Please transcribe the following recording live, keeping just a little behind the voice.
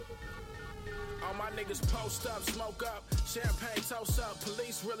my niggas post up, smoke up, champagne toast up.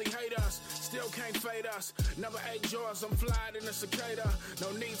 Police really hate us, still can't fade us. Never ate yours, I'm flying in a cicada.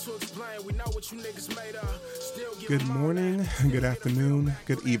 No need to explain, we know what you niggas made of. Still Good morning, good afternoon,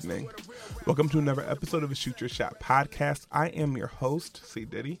 good evening. Welcome to another episode of the Shoot Your Shot podcast. I am your host, C.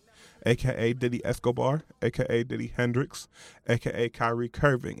 Diddy, a.k.a. Diddy Escobar, a.k.a. Diddy Hendrix, a.k.a. Kyrie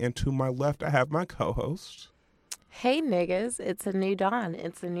Curving. And to my left, I have my co-host. Hey, niggas, it's a new dawn.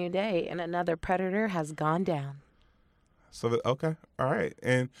 It's a new day, and another predator has gone down. Okay, all right.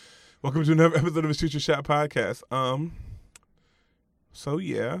 And welcome to another episode of the Shoot Your Shot podcast. So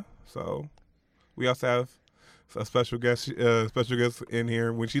we also have a special guest in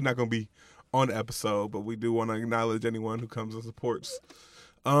here. When she's not going to be on the episode, but we do want to acknowledge anyone who comes and supports.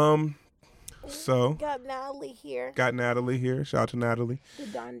 So Got Natalie here. Shout out to Natalie. The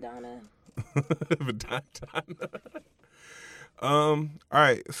Don Donna. The Don Donna. All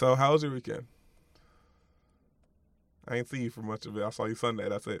right. So how was your weekend? I ain't see you for much of it. I saw you Sunday.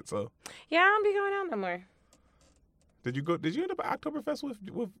 That's it. So Yeah, I don't be going out no more. Did you end up at Oktoberfest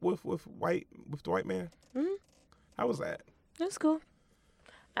with the white man? Mm-hmm. How was that? It was cool.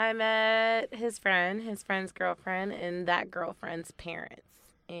 I met his friend's girlfriend, and that girlfriend's parents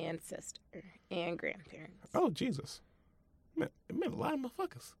and sister and grandparents. Oh, Jesus. It meant a lot of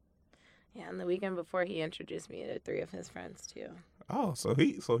motherfuckers. Yeah, and the weekend before, he introduced me to 3 of his friends, too. Oh, so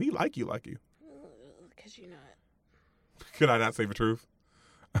he like you. Because you know it. Could I not say the truth?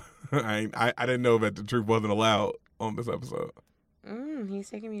 I didn't know that the truth wasn't allowed on this episode. He's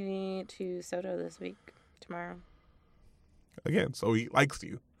taking me to Soto this week, tomorrow. Again, so he likes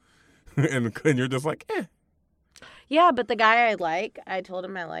you. and you're just like, eh. Yeah, but the guy I told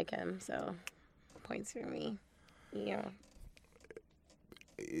him I like him, so points for me. Yeah.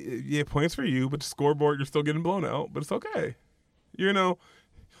 Yeah, points for you, but the scoreboard, you're still getting blown out, but it's okay. You know,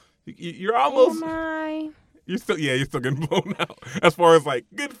 you're almost... Oh, my... You're still getting blown out. As far as like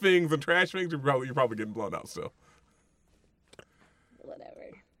good things and trash things, you're probably getting blown out still. Whatever.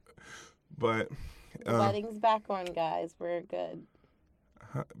 But the wedding's back on, guys. We're good.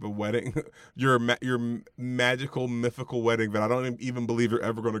 The wedding, your magical, mythical wedding that I don't even believe you're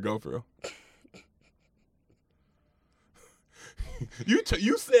ever going to go through.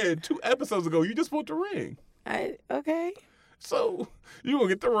 You said 2 episodes ago you just want the ring. Okay. So you're gonna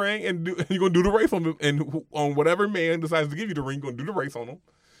get the ring and you're gonna do the race on them, and on whatever man decides to give you the ring, you're gonna do the race on them.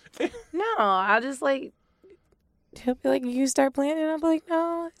 No, I'll just he'll be like, you start planning. I'll be like,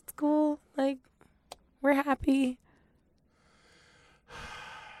 no, it's cool. Like, we're happy.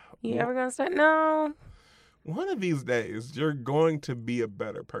 You ever gonna start? No. One of these days, you're going to be a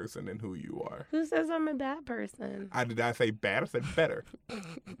better person than who you are. Who says I'm a bad person? Did I say bad? I said better. I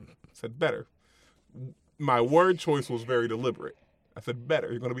said better. My word choice was very deliberate. I said better.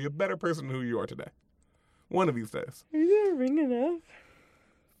 You're going to be a better person than who you are today. One of these days. Are you gonna ring enough?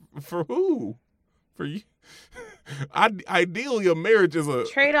 For who? For you? Ideally, a marriage is a...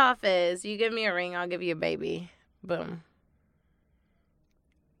 Trade-off is, you give me a ring, I'll give you a baby. Boom.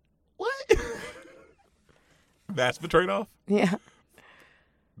 What? That's the trade-off? Yeah.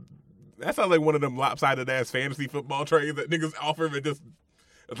 That sounds like one of them lopsided-ass fantasy football trades that niggas offer and just...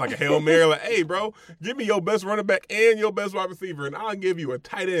 It's like a Hail Mary, like, hey, bro, give me your best running back and your best wide receiver, and I'll give you a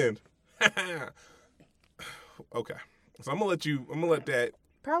tight end. Okay. So I'm going to let that...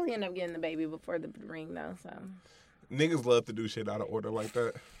 Probably end up getting the baby before the ring, though, so... Niggas love to do shit out of order like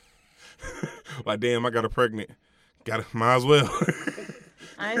that. Like, damn, I got her pregnant. Might as well.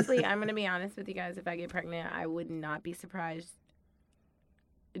 Honestly, I'm going to be honest with you guys. If I get pregnant, I would not be surprised.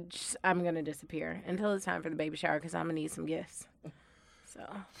 I'm going to disappear until it's time for the baby shower because I'm going to need some gifts. So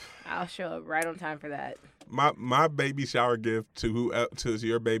I'll show up right on time for that. My baby shower gift to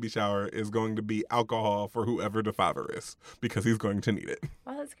your baby shower is going to be alcohol for whoever the father is because he's going to need it.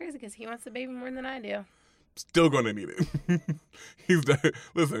 Well, that's crazy because he wants the baby more than I do. Still going to need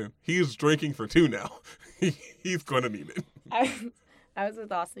it. He's drinking for 2 now. He's going to need it. I was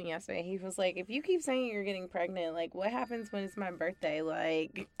with Austin yesterday. He was like, if you keep saying you're getting pregnant, like, what happens when it's my birthday?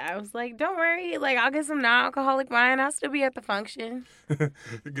 Like, I was like, don't worry. Like, I'll get some non-alcoholic wine. I'll still be at the function.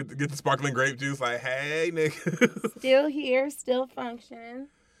 get the sparkling grape juice. Like, hey, nigga. Still here, still functioning.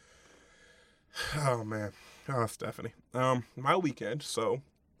 Oh, man. Oh, Stephanie. My weekend,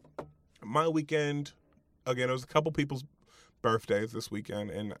 again, it was a couple people's birthdays this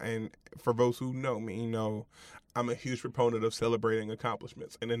weekend, and for those who know me, know I'm a huge proponent of celebrating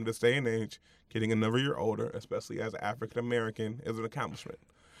accomplishments. And in this day and age, getting another year older, especially as an African American, is an accomplishment.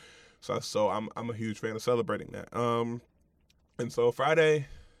 So I'm a huge fan of celebrating that. And so Friday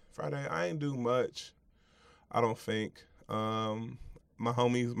I didn't do much. I don't think. my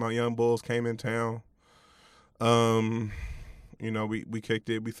homies, my young bulls came in town. We kicked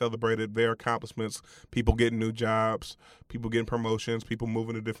it. We celebrated their accomplishments. People getting new jobs, people getting promotions, people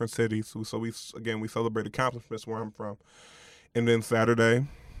moving to different cities. So we celebrated accomplishments where I'm from. And then Saturday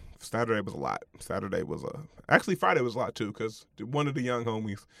was a lot. Actually Friday was a lot too, because one of the young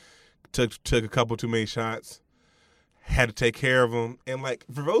homies took a couple too many shots. Had to take care of them. And like,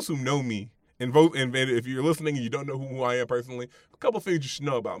 for those who know me, and if you're listening and you don't know who I am personally, a couple things you should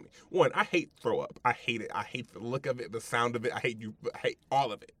know about me. One, I hate throw up. I hate it. I hate the look of it, the sound of it. I hate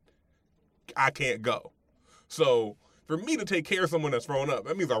all of it. I can't go. So for me to take care of someone that's throwing up,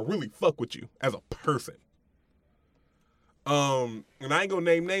 that means I really fuck with you as a person. And I ain't gonna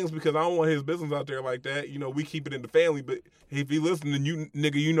name names because I don't want his business out there like that. We keep it in the family, but if you listening,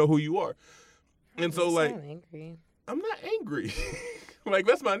 you know who you are. And so like, angry. I'm not angry. Like,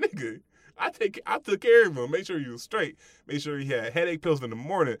 that's my nigga. I took care of him. Make sure he was straight. Make sure he had headache pills in the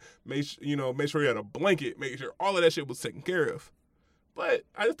morning. Make sure he had a blanket. Make sure all of that shit was taken care of. But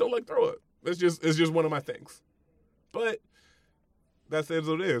I just don't like throw up. It's just one of my things. But that's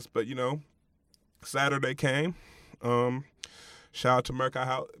what it is. But Saturday came. Shout out to Merkai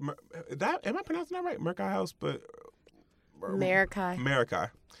House. Am I pronouncing that right? Merkai House, but Merkai.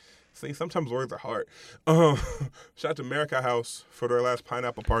 See, sometimes words are hard. Shout out to Merkai House for their last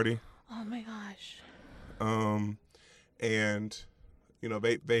pineapple party. Oh my gosh. And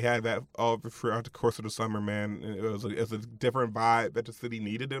they had that all throughout the course of the summer, man. And it's a different vibe that the city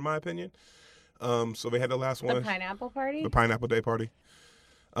needed, in my opinion. So they had the last one. The pineapple party? The pineapple day party.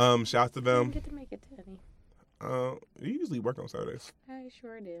 Shout out to them. I didn't get to make it to any. You usually work on Saturdays. I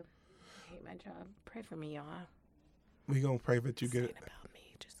sure do. I hate my job. Pray for me, y'all. We gonna pray that you get it. About me.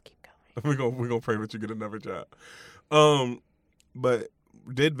 Just keep going. We're gonna pray that you get another job. But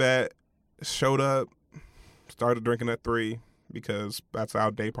did that. Showed up, started drinking at 3 because that's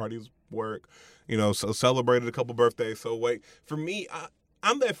how day parties work. So celebrated a couple birthdays. So wait, for me,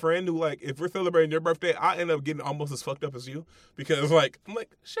 I'm that friend who, like, if we're celebrating your birthday, I end up getting almost as fucked up as you because, like, I'm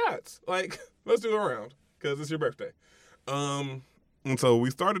like, shots. Like, let's do a round because it's your birthday. And so we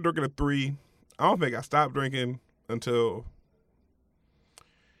started drinking at 3. I don't think I stopped drinking until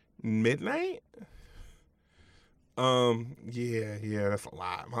midnight. Yeah, that's a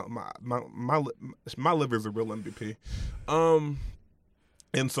lot. My liver's a real MVP.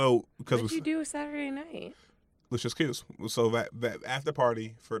 And so because what did you do Saturday night? Licious Q's. So that after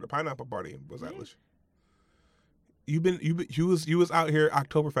party for the pineapple party was at Licious. You was out here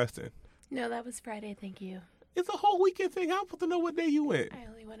Oktoberfesting. No, that was Friday. Thank you. It's a whole weekend thing. I'm supposed to know what day you went. I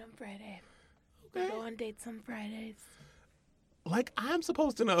only went on Friday. Okay. We go on dates on Fridays. Like, I'm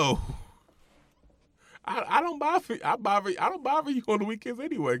supposed to know. I don't bother. I don't bother you on the weekends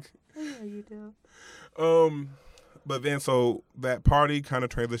anyway. I know you do. But then so that party kind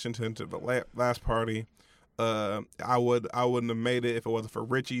of transitioned into the last party. I wouldn't have made it if it wasn't for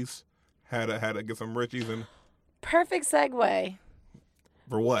Richie's. Had to get some Richie's and. Perfect segue.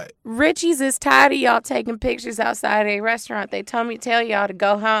 For what? Richie's is tired of y'all taking pictures outside a restaurant. They told me to tell y'all to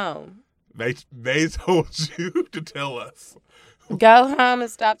go home. They told you to tell us. Go home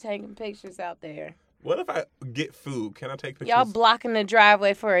and stop taking pictures out there. What if I get food? Can I take pictures? Y'all blocking the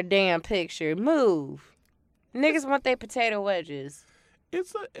driveway for a damn picture. Move. Niggas want their potato wedges.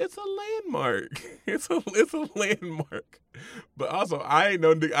 It's a landmark. It's a landmark. But also, I ain't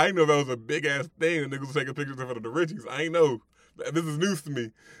know that was a big ass thing. And niggas was taking pictures in front of the Richies. I ain't know. This is news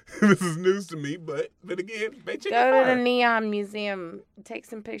to me. But then again, they chicken Go fire. to the Neon Museum. Take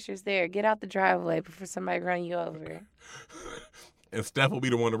some pictures there. Get out the driveway before somebody run you over. And Steph will be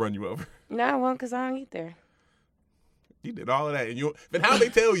the one to run you over. No, I won't, because I don't eat there. You did all of that. And then how they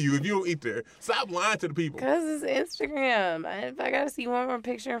tell you if you don't eat there? Stop lying to the people. Because it's Instagram. If I got to see one more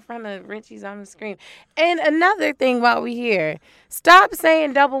picture in front of Richie's, I'm going to scream. And another thing while we here, stop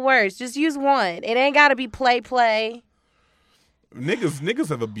saying double words. Just use one. It ain't got to be play. Niggas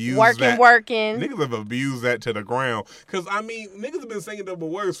have abused working. Niggas have abused that to the ground. Because, I mean, niggas have been saying double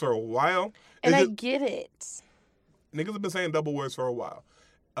words for a while. And I get it. Niggas have been saying double words for a while.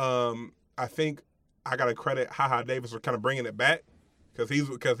 I think I got to credit HaHa Davis for kind of bringing it back. Because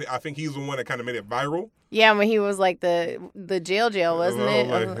I think he's the one that kind of made it viral. Yeah, when he was like the jail, wasn't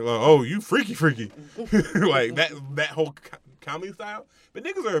it? Oh, you freaky. Like that whole comedy style. But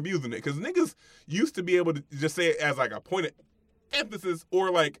niggas are abusing it. Because niggas used to be able to just say it as like a point of emphasis or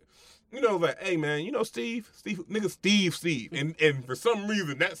like, like, hey man, Steve, and for some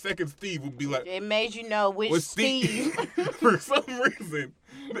reason that second Steve would be like, it made you know which Steve. For some reason,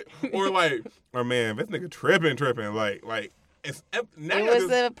 or man, this nigga tripping, like Now It y'all was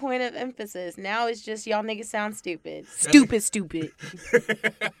just- a point of emphasis. Now it's just y'all niggas sound stupid. Stupid.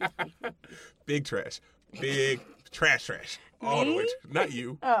 big trash. Big trash. All the way. Me? Not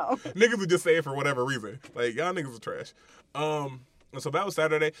you. Oh. Niggas would just say it for whatever reason. Like, y'all niggas are trash. So that was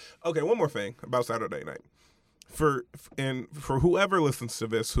Saturday. Okay, one more thing about Saturday night. For whoever listens to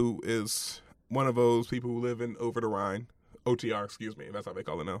this, who is one of those people who live in Over the Rhine, OTR, excuse me, that's how they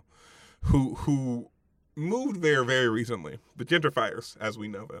call it now, who moved there very recently, the gentrifiers, as we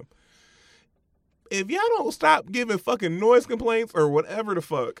know them. If y'all don't stop giving fucking noise complaints or whatever the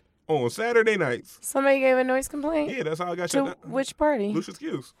fuck on Saturday nights, Somebody gave a noise complaint? yeah, that's how I got shut To down. which party? Lucius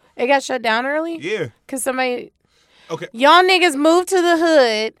Hughes. It got shut down early? Yeah. Because somebody... Okay. Y'all niggas moved to the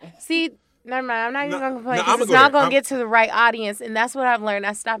hood. See, never mind. I'm not even going to complain no, because I'ma it's go not there. going to get to the right audience. And that's what I've learned.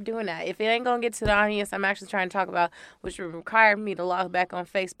 I stopped doing that. If it ain't going to get to the audience I'm actually trying to talk about, which would require me to log back on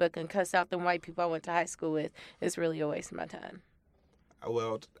Facebook and cuss out the white people I went to high school with, it's really a waste of my time.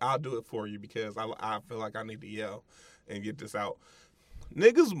 Well, I'll do it for you because I feel like I need to yell and get this out.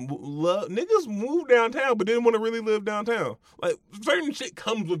 Niggas move downtown but didn't want to really live downtown. Like, certain shit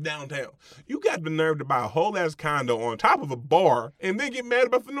comes with downtown. You got the nerve to buy a whole ass condo on top of a bar and then get mad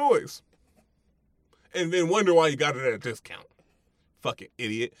about the noise. And then wonder why you got it at a discount. Fucking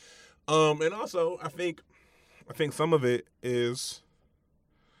idiot. And also, I think some of it is,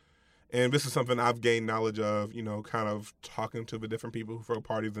 and this is something I've gained knowledge of, you know, kind of talking to the different people who throw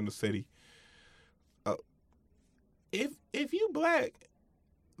parties in the city. If you black,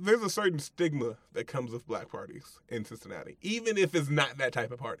 there's a certain stigma that comes with black parties in Cincinnati, even if it's not that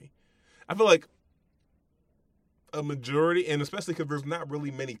type of party. I feel like a majority, and especially because there's not really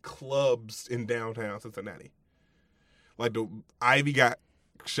many clubs in downtown Cincinnati. Like the Ivy got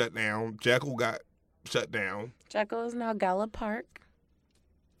shut down, Jekyll got shut down. Jekyll is now Gallup Park.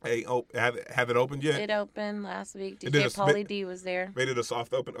 Hey, have it opened yet? It opened last week. It did DJ Pauly D was there. They did a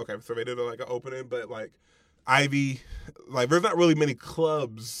soft open. Okay, so they did like an opening, but like Ivy, like there's not really many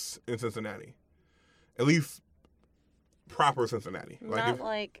clubs in Cincinnati, at least proper Cincinnati. Not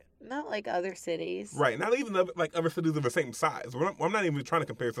like other cities. Right, not even like other cities of the same size. I'm not even trying to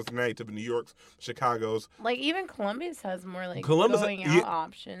compare Cincinnati to the New Yorks, Chicago's. Like even Columbus has more like Columbus, going out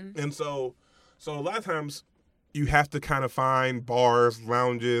options. And so a lot of times you have to kind of find bars,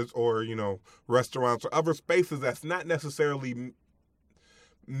 lounges, or, you know, restaurants or other spaces that's not necessarily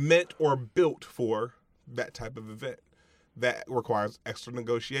meant or built for that type of event. That requires extra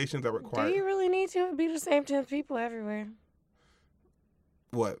negotiations. That requires. Do you really need to? It'd be the same 10 people everywhere.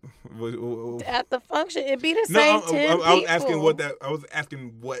 What? At the function, it'd be the No, same 10 people. I was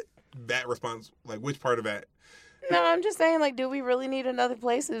asking what that response, like which part of that. No, I'm just saying, like, do we really need another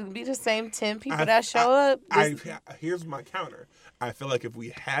place? It'd be the same 10 people that show up. Here's my counter. I feel like if we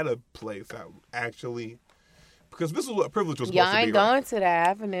had a place that actually, because this is what privilege was supposed Y'all to be. ain't going to the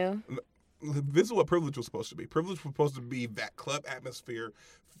Avenue. This is what privilege was supposed to be. Privilege was supposed to be that club atmosphere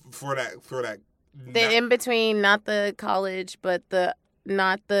for that. The in between, not the college, but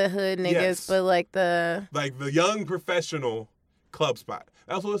not the hood niggas, Yes. but like the young professional club spot.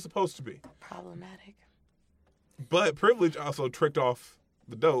 That's what it's supposed to be. problematic. But privilege also tricked off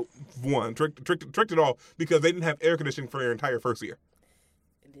the dope. One tricked it off because they didn't have air conditioning for their entire first year.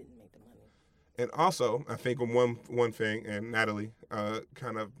 It didn't make the money. And also, I think one thing, and Natalie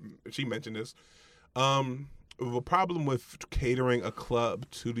she mentioned this, the problem with catering a club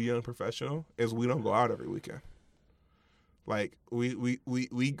to the young professional is we don't go out every weekend. Like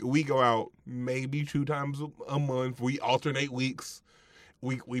we go out maybe 2 times a month. We alternate weeks.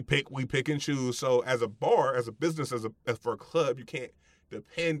 We pick and choose. So as a bar, as a business, as for a club, you can't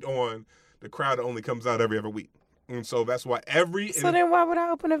depend on the crowd that only comes out every other week. And so that's why then why would I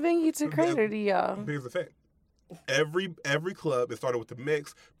open a venue to cater to y'all? Here's the thing. Every club, it started with the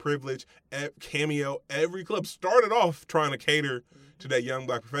Mix, Privilege, Cameo. Every club started off trying to cater to that young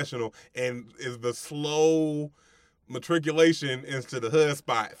black professional, and is the slow matriculation into the hood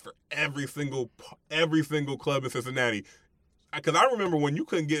spot for every single club in Cincinnati. Because I remember when you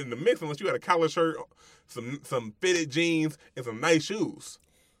couldn't get in the Mix unless you had a collar shirt, some fitted jeans, and some nice shoes.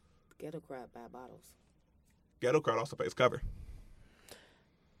 Ghetto crowd buy bottles. Ghetto crowd also pays cover.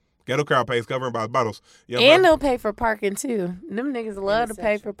 Ghetto crowd pays cover and buys bottles. And they'll pay for parking too. Them niggas love to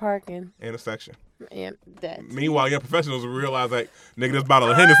pay for parking. And a section. And that. Meanwhile, young professionals realize like, nigga, this bottle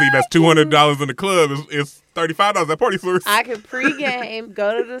of Hennessy that's $200 in the club is $35 at Party Source. I could pregame,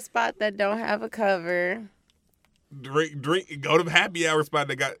 go to the spot that don't have a cover. Drink, go to the happy hour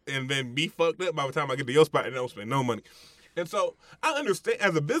spot and then be fucked up by the time I get to your spot and don't spend no money. And so I understand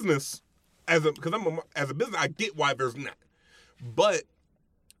as a business, as a business, I get why there's not. But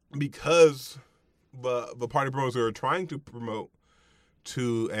because the party promoters who are trying to promote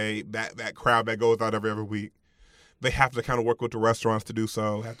to that crowd that goes out every week, they have to kind of work with the restaurants to do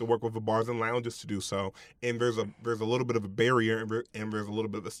so, have to work with the bars and lounges to do so, and there's a little bit of a barrier and there's a little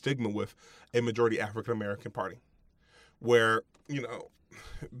bit of a stigma with a majority African American party, where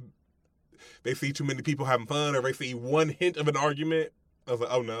they see too many people having fun, or they see one hint of an argument. I was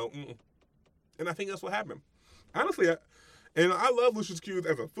like, oh no, and I think that's what happened. Honestly, I love Lucius Q's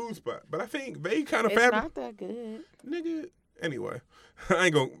as a food spot, but I think they kind of It's not that good. Nigga. Anyway, I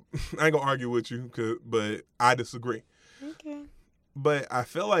ain't gonna argue with you, but I disagree. Okay. But I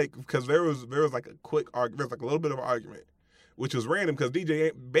feel like because there was like a quick argument, there's like a little bit of an argument, which was random because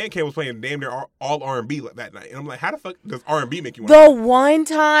DJ Bandcamp was playing damn near all R&B that night, and I'm like, how the fuck does R&B make you want? The one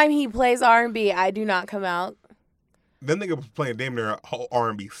time he plays R&B, I do not come out. Then nigga was playing damn near a whole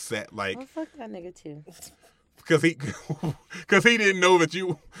R&B set, like. Oh, fuck that nigga too. Because he didn't know that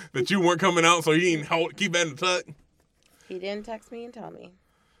you weren't coming out, so he didn't keep that in the tuck. He didn't text me and tell me.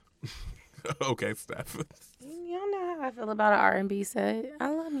 Okay, Steph. Y'all know how I feel about an R&B set. I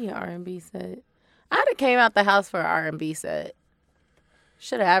love me an R&B set. I'd have came out the house for an R&B set.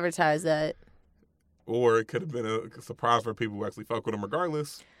 Should have advertised that. Or it could have been a surprise for people who actually fuck with him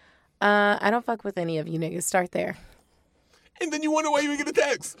regardless. I don't fuck with any of you niggas. Start there. And then you wonder why you didn't get a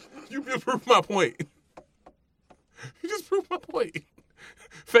text. You just proved my point. You just proved my point.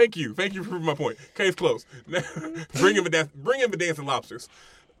 Thank you for proving my point. Case closed. Now, bring in the dancing lobsters.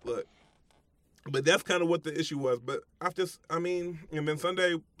 Look, but that's kind of what the issue was. But and then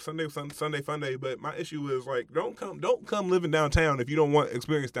Sunday fun day. But my issue is like, don't come living downtown if you don't want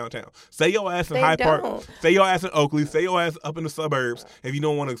experience downtown. Stay your ass in Hyde Park. Stay your ass in Oakley. Stay your ass up in the suburbs if you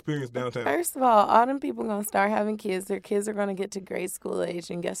don't want to experience downtown. First of all them people gonna start having kids. Their kids are gonna get to grade school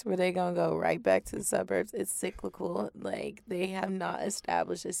age, and guess where they gonna go? Right back to the suburbs. It's cyclical. Like, they have not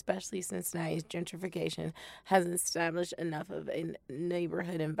established, especially since Cincinnati's gentrification hasn't established enough of a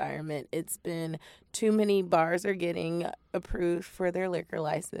neighborhood environment. It's been too many bars are getting approved for their liquor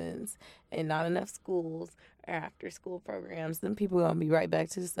license and not enough schools or after school programs. Then people are going to be right back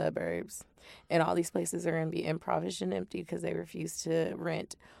to the suburbs. And all these places are going to be impoverished and empty because they refuse to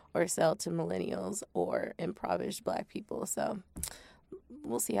rent or sell to millennials or impoverished black people. So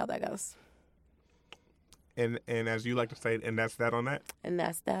we'll see how that goes. And as you like to say, and that's that on that? And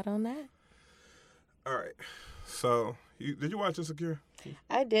that's that on that. All right. So, did you watch Insecure?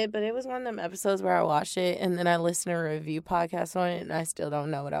 I did, but it was one of them episodes where I watched it and then I listened to a review podcast on it and I still don't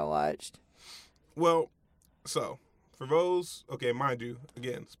know what I watched. Well, so, for those, okay, mind you,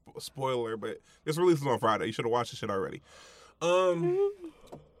 again, spoiler, but this releases on Friday. You should have watched the shit already.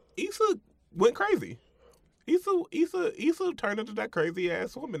 Issa went crazy. Issa turned into that crazy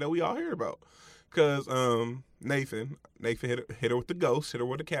ass woman that we all heard about. Because Nathan hit her with the ghost, hit her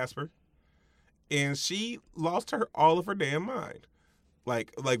with the Casper. And she lost all of her damn mind.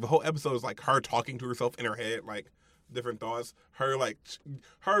 Like the whole episode is like her talking to herself in her head, like different thoughts. Her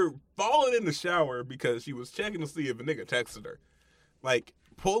falling in the shower because she was checking to see if a nigga texted her. Like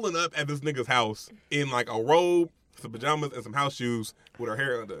pulling up at this nigga's house in like a robe, some pajamas, and some house shoes with her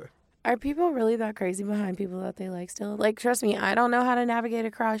hair undone. Are people really that crazy behind people that they like still? Like, trust me, I don't know how to navigate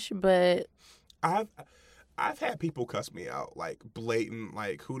a crush, but I've had people cuss me out, like blatant,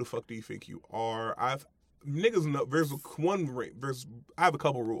 like, who the fuck do you think you are? Niggas know, I have a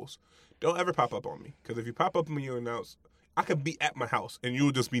couple rules. Don't ever pop up on me. Because if you pop up on me, you announce, I could be at my house and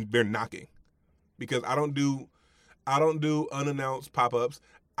you'll just be there knocking. Because I don't do unannounced pop-ups.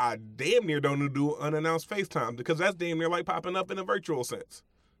 I damn near don't do unannounced FaceTime because that's damn near like popping up in a virtual sense.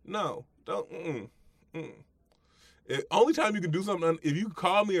 No, don't, only time you can do something, if you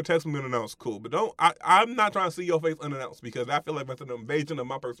call me or text me unannounced, cool. But I'm not trying to see your face unannounced because I feel like that's an invasion of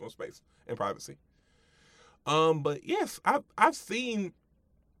my personal space and privacy. But yes, I've seen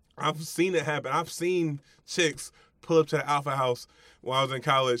it happen. I've seen chicks pull up to the Alpha House while I was in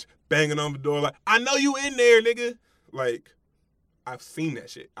college, banging on the door like, I know you in there, nigga. Like, I've seen that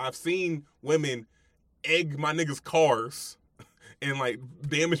shit. I've seen women egg my niggas' cars and like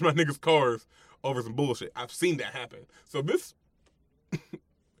damage my niggas' cars over some bullshit. I've seen that happen. So this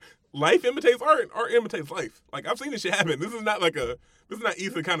life imitates art, and art imitates life. Like, I've seen this shit happen. This is not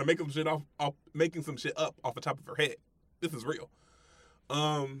Issa kind of making some shit up off the top of her head. This is real.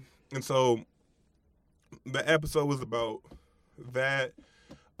 And so the episode was about that.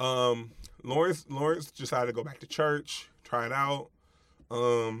 Lawrence decided to go back to church, try it out.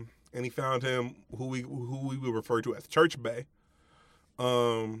 And he found him who we would refer to as Church Bae.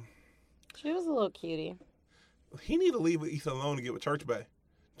 she was a little cutie. He need to leave Issa alone to get with Church Bae.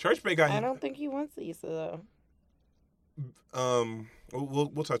 Church Bae got I don't think he wants Issa, though.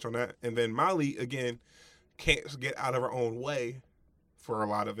 we'll touch on that. And then Molly again can't get out of her own way for a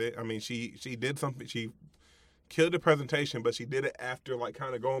lot of it. I mean, she did something. She killed the presentation, but she did it after like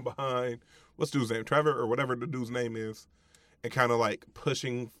kind of going behind what's dude's name, Trevor or whatever the dude's name is, and kind of like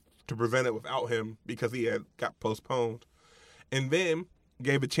pushing to present it without him because he had got postponed, and then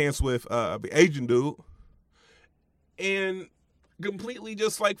gave a chance with the Asian dude, and completely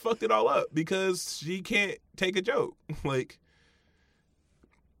just like fucked it all up because she can't take a joke. Like,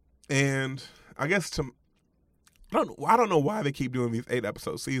 and I guess I don't know why they keep doing these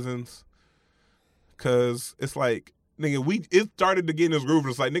 8-episode seasons. Cause it's like, nigga, it started to get in this groove.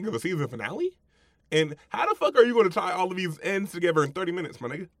 And it's like, nigga, the season finale, and how the fuck are you going to tie all of these ends together in 30 minutes, my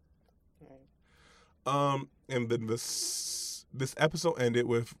nigga? Right. And then this episode ended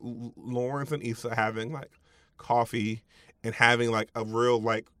with Lawrence and Issa having like coffee and having like a real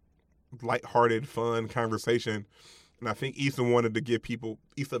like lighthearted, fun conversation. And I think Issa wanted to give people,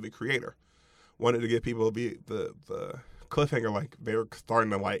 Issa the creator, wanted to give people the cliffhanger, like they're starting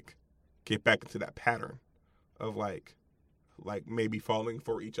to like get back into that pattern of like maybe falling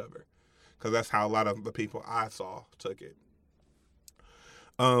for each other, because that's how a lot of the people I saw took it.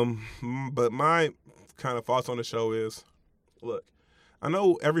 But my kind of thoughts on the show is, look, I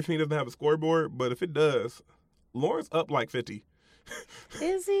know everything doesn't have a scoreboard, but if it does, Lawrence up like 50.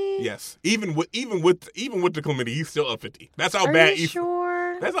 Is he? Yes. Even with the committee, he's still up 50. That's how Are bad you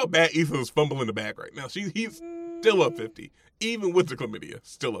sure? That's how bad Issa is fumbling the bag right now. He's still up 50. Even with the chlamydia,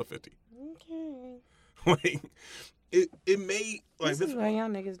 still up 50. Okay. Like it may like this is why y'all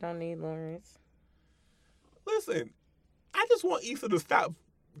niggas don't need Lawrence. Listen, I just want Issa to stop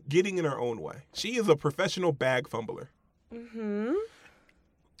getting in her own way. She is a professional bag fumbler. Mm-hmm.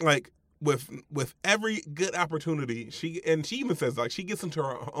 Like with every good opportunity, she even says like she gets into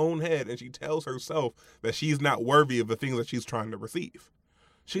her own head and she tells herself that she's not worthy of the things that she's trying to receive.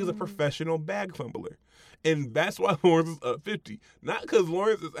 She's a professional bag fumbler. And that's why Lawrence is up 50. Not because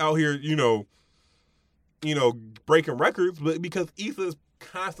Lawrence is out here, you know, breaking records, but because Issa is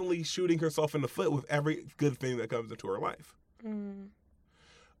constantly shooting herself in the foot with every good thing that comes into her life.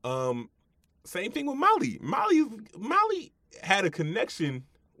 Same thing with Molly. Molly had a connection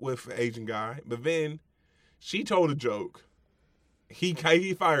with an Asian guy, but then she told a joke. He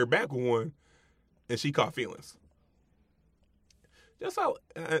fired back with one, and she caught feelings. That's how,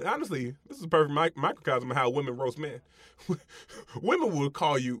 honestly, this is a perfect microcosm of how women roast men. Women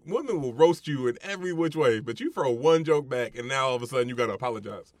will roast you in every which way, but you throw one joke back, and now all of a sudden you got to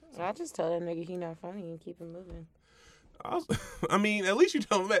apologize. I just tell that nigga he not funny and keep him moving. I mean, at least you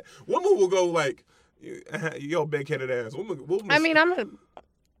tell him that. Women will go like, yo, big-headed ass. Women, I mean,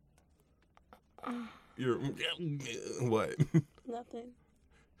 You're, what? Nothing.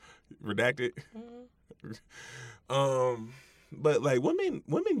 Redacted? Mm-hmm. But like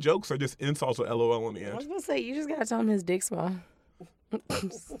women jokes are just insults with LOL on the end. I was gonna say you just gotta tell him his dick small.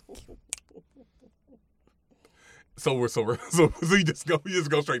 So you just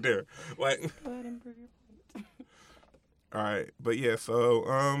go straight there, like. All right, but yeah. So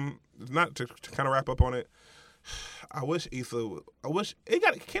not to kind of wrap up on it. I wish it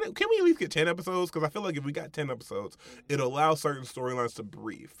got. Can we at least get 10 episodes? Because I feel like if we got 10 episodes, it allows certain storylines to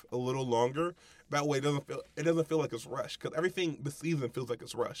breathe a little longer. That way, it doesn't feel like it's rushed. Because everything this season feels like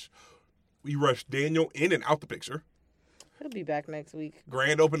it's rushed. We rushed Daniel in and out the picture. He'll be back next week.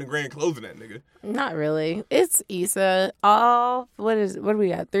 Grand opening, grand closing, that nigga. Not really. It's Issa. What do we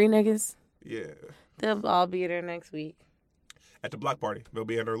got? 3 niggas? Yeah. They'll all be there next week. At the block party. They'll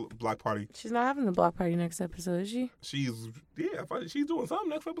be at her block party. She's not having the block party next episode, is she? She's doing something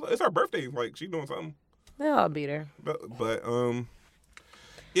next episode. It's her birthday. Like, she's doing something. They'll all be there. But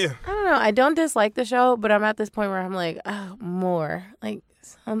yeah. I don't know. I don't dislike the show, but I'm at this point where I'm like, oh, more. Like,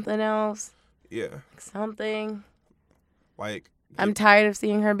 something else. Yeah. Like something. Like. I'm tired of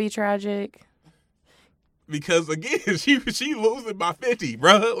seeing her be tragic. Because, again, she losing by 50,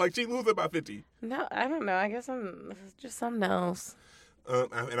 bro. Like, she losing by 50. No, I don't know. I guess I'm just something else.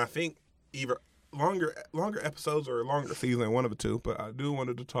 And I think either longer episodes or a longer season, one of the two. But I do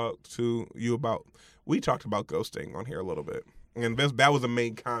wanted to talk to you about, we talked about ghosting on here a little bit. And that was the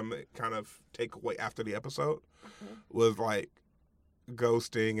main kind of takeaway after the episode, was like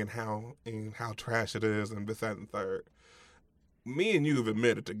ghosting and how trash it is and this, that, and third. Me and you have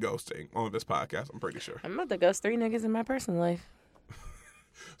admitted to ghosting on this podcast, I'm pretty sure. I'm about to ghost 3 niggas in my personal life.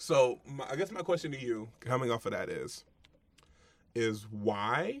 So, I guess my question to you, coming off of that, is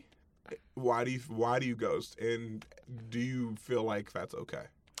why? Why do you ghost? And do you feel like that's okay?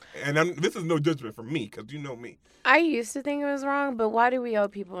 And this is no judgment from me, because you know me. I used to think it was wrong, but why do we owe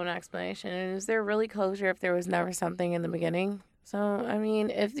people an explanation? And is there really closure if there was never something in the beginning? So, I mean,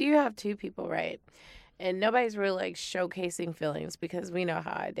 if you have two people, right, and nobody's really, like, showcasing feelings because we know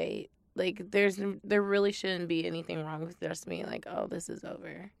how I date, like, there really shouldn't be anything wrong with just being like, oh, this is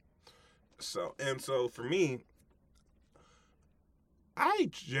over. So for me,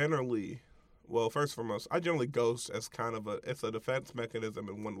 first and foremost, I generally ghost as kind of it's a defense mechanism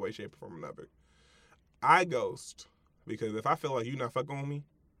in one way, shape, or form, or another. I ghost because if I feel like you're not fucking with me,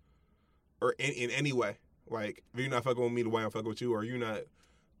 or in any way, like if you're not fucking with me the way I'm fucking with you, or you're not,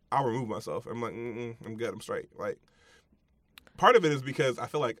 I'll remove myself. I'm like, I'm good, I'm straight. Like, part of it is because I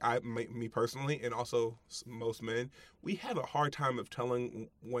feel like me personally, and also most men, we have a hard time of telling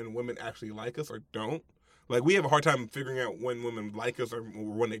when women actually like us or don't. Like, we have a hard time figuring out when women like us or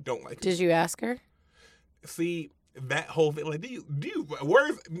when they don't like us. Did you ask her? See, that whole thing, like, do you,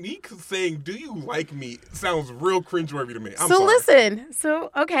 words, me saying, do you like me, sounds real cringeworthy to me. I'm sorry. Listen.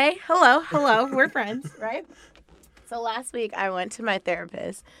 Okay. Hello. We're friends, right? So last week I went to my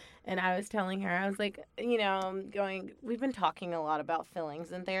therapist. And I was telling her, I was like, we've been talking a lot about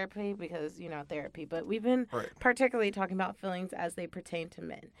feelings in therapy because, therapy, but we've been particularly talking about feelings as they pertain to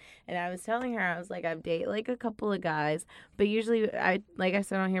men. And I was telling her, I was like, I've dated like a couple of guys, but usually like I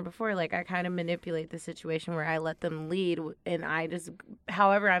said on here before, like I kind of manipulate the situation where I let them lead and I just,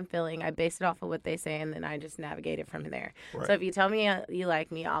 however I'm feeling, I base it off of what they say and then I just navigate it from there. Right. So if you tell me you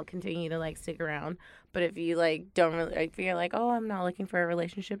like me, I'll continue to like stick around. But if you, like, don't really, if you're like, oh, I'm not looking for a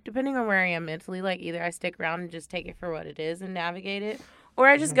relationship, depending on where I am mentally, like, either I stick around and just take it for what it is and navigate it, or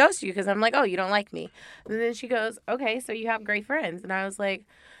I just ghost you because I'm like, oh, you don't like me. And then she goes, okay, so you have great friends. And I was like,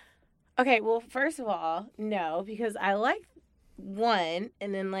 okay, well, first of all, no, because I like one,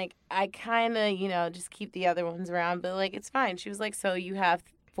 and then, like, I kind of, just keep the other ones around, but, like, it's fine. She was like, so you have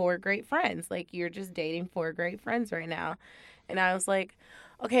 4 great friends. Like, you're just dating 4 great friends right now. And I was like,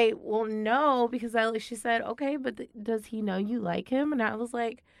 okay, well, no, because she said, okay, but does he know you like him? And I was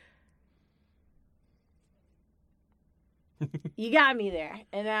like, you got me there.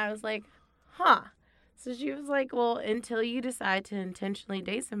 And I was like, huh. So she was like, well, until you decide to intentionally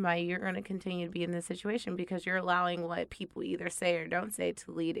date somebody, you're going to continue to be in this situation because you're allowing what people either say or don't say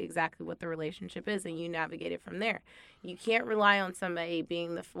to lead exactly what the relationship is, and you navigate it from there. You can't rely on somebody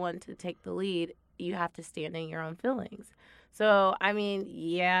being the one to take the lead. You have to stand in your own feelings. So, I mean,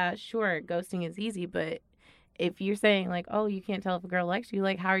 yeah, sure, ghosting is easy, but if you're saying, like, oh, you can't tell if a girl likes you,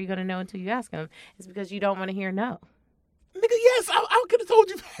 like, how are you going to know until you ask them? It's because you don't want to hear no. Nigga, yes, I could have told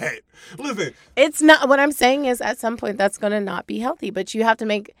you that. Listen. It's not, what I'm saying is at some point that's going to not be healthy, but you have to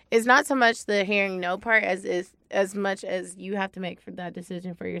make, it's not so much the hearing no part as much as you have to make for that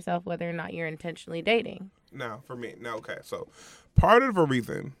decision for yourself whether or not you're intentionally dating. Now, for me, okay, so part of the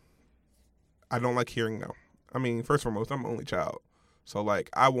reason I don't like hearing no. I mean, first and foremost, I'm an only child. So, like,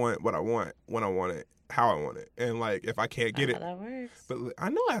 I want what I want, when I want it, how I want it. And, like, if I can't get it. How that works. But I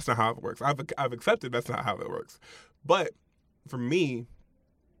know that's not how it works. I've accepted that's not how it works. But for me,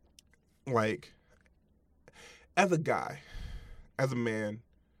 like, as a guy, as a man,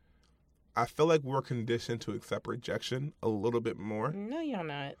 I feel like we're conditioned to accept rejection a little bit more. No, y'all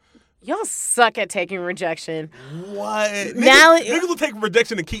not. Y'all suck at taking rejection. What? Niggas will take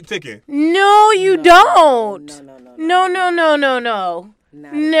rejection and keep ticking. No, you don't. No. All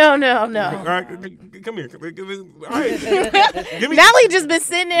right, come here. All right. Natalie just been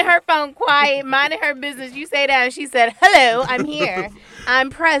sitting in her phone quiet, minding her business. You say that, and she said, hello, I'm here. I'm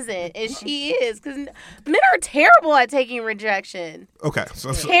present. And she is. Because men are terrible at taking rejection. Okay.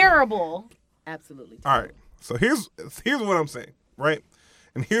 So terrible. Absolutely terrible. All right. So here's what I'm saying, right?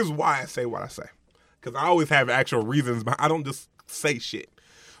 And here's why I say what I say. Because I always have actual reasons, but I don't just say shit.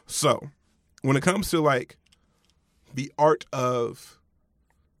 So when it comes to, like, the art of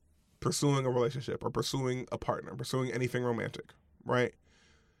pursuing a relationship or pursuing a partner, pursuing anything romantic, right?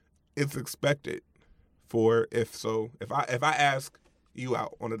 It's expected for if I ask you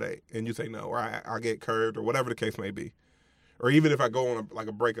out on a date and you say no, or I get curved or whatever the case may be, or even if I go on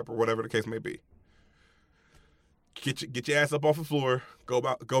a breakup or whatever the case may be, get your ass up off the floor, go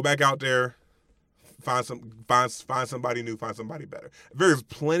back out there, find somebody new, find somebody better. There's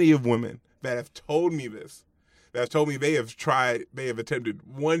plenty of women that have told me this. That's told me they have attempted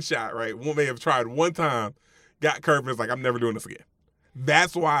one shot, right? They have tried one time, got curved, and it's like, I'm never doing this again.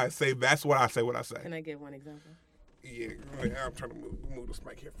 That's why I say, that's what I say. Can I give one example? Yeah, I'm trying to move this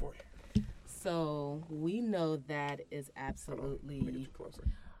mic here for you. So we know that is absolutely,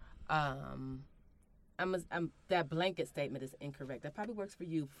 that blanket statement is incorrect. That probably works for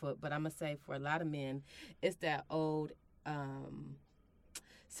you, but I'm going to say for a lot of men, it's that old,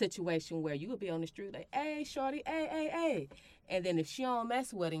 situation where you would be on the street like, hey, shorty, hey. And then if she don't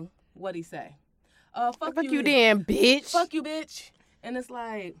mess with him, what'd he say? Fuck you then, bitch. Fuck you, bitch. And it's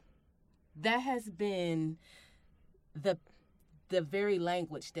like, that has been the very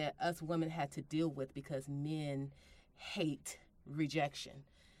language that us women had to deal with because men hate rejection.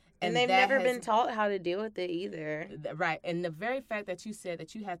 And they've never been taught how to deal with it either. Right. And the very fact that you said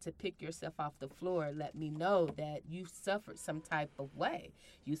that you had to pick yourself off the floor let me know that you suffered some type of way.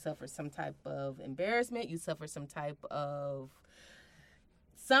 You suffered some type of embarrassment. You suffered some type of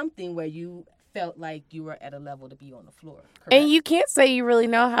something where you felt like you were at a level to be on the floor. Correct? And you can't say you really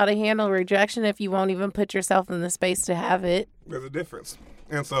know how to handle rejection if you won't even put yourself in the space to have it. There's a difference.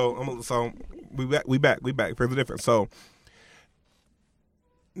 And so we back. There's a difference. So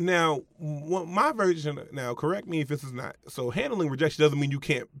now, my version, now correct me if this is not, so handling rejection doesn't mean you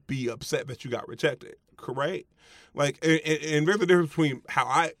can't be upset that you got rejected, correct? Like, and there's a difference between how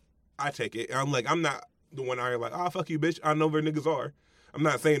I take it. I'm not the one out here like, oh, fuck you, bitch. I know where niggas are. I'm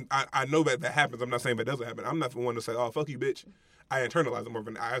not saying, I know that happens. I'm not saying that doesn't happen. I'm not the one to say, oh, fuck you, bitch. I internalize it more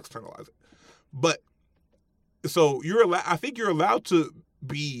than I externalize it. But, so I think you're allowed to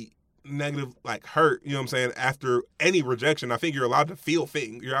be negative, like hurt, you know what I'm saying, after any rejection. I think you're allowed to feel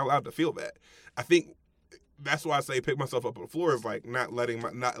things. You're allowed to feel that. I think that's why I say pick myself up on the floor is like not letting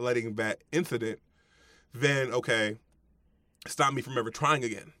that incident then, okay, stop me from ever trying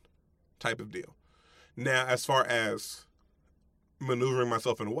again type of deal. Now, as far as maneuvering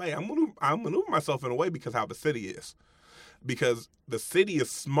myself in a way, I'm maneuvering myself in a way because how the city is. Because the city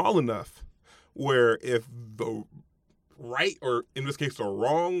is small enough where if the right, or in this case the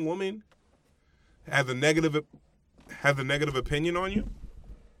wrong woman has a negative opinion on you,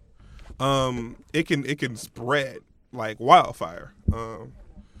 it can spread like wildfire.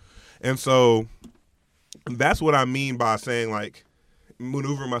 And so that's what I mean by saying like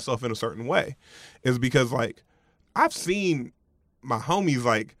maneuvering myself in a certain way, is because like I've seen my homies,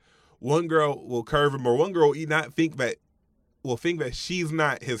 like one girl will curve him, or one girl will think that she's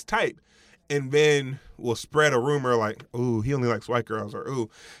not his type, and then will spread a rumor like, ooh, he only likes white girls, or ooh,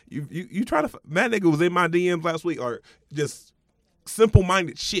 you try to, that nigga was in my DMs last week, or just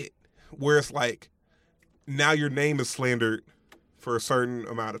simple-minded shit where it's like, now your name is slandered for a certain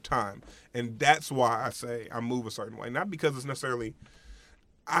amount of time. And that's why I say I move a certain way. Not because it's necessarily,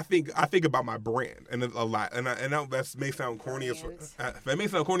 I think about my brand and a lot. And that may sound corny as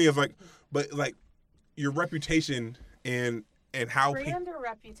like, but like your reputation and how brand or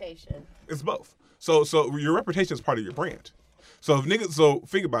reputation? It's both. So your reputation is part of your brand. So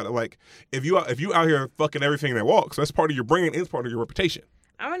think about it. Like if you out here fucking everything that walks, that's part of your brand and it's part of your reputation.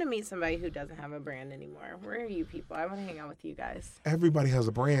 I want to meet somebody who doesn't have a brand anymore. Where are you people? I want to hang out with you guys. Everybody has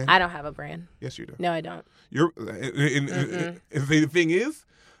a brand. I don't have a brand. Yes, you do. No, I don't. The thing is,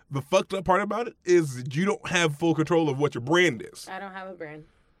 the fucked up part about it is you don't have full control of what your brand is. I don't have a brand.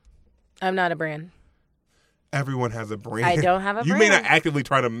 I'm not a brand. Everyone has a brand. I don't have a brand. You may not actively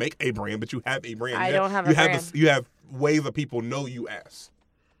try to make a brand, but you have a brand. I don't have a brand. You have ways that people know you as.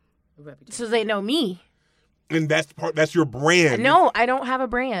 So they know me. And that's your brand. No, I don't have a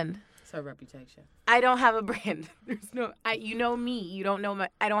brand. It's her reputation. I don't have a brand. There's no, you know me. You don't know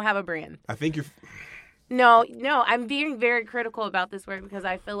I don't have a brand. I think you're. No, I'm being very critical about this word because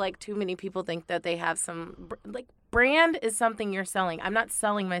I feel like too many people think that they have some, like, brand is something you're selling. I'm not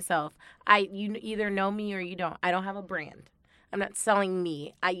selling myself. You either know me or you don't. I don't have a brand. I'm not selling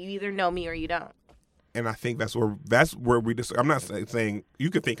me. You either know me or you don't. And I think that's where we just. I'm not saying you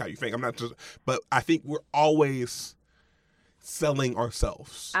can think how you think. I'm not just, but I think we're always selling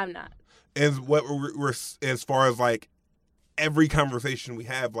ourselves. I'm not. As what we're as far as like every conversation we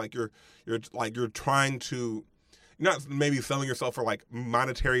have, like you're trying to, you're not maybe selling yourself for like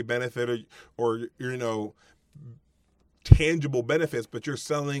monetary benefit or you know tangible benefits, but you're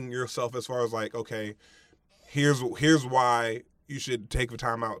selling yourself as far as like, okay, here's why you should take the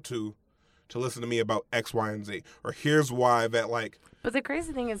time out to listen to me about X, Y, and Z. Or here's why that, like... But the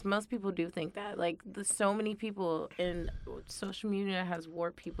crazy thing is most people do think that. Like, so many people in social media has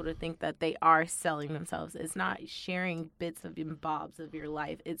warped people to think that they are selling themselves. It's not sharing bits and bobs of your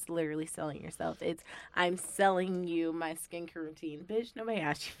life. It's literally selling yourself. It's, I'm selling you my skincare routine. Bitch, nobody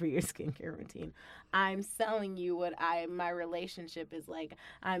asked you for your skincare routine. I'm selling you what my relationship is like.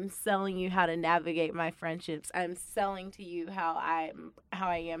 I'm selling you how to navigate my friendships. I'm selling to you how I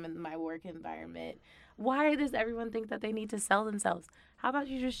am in my work environment. Why does everyone think that they need to sell themselves? How about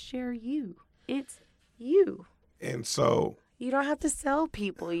you just share you? It's you. And so... You don't have to sell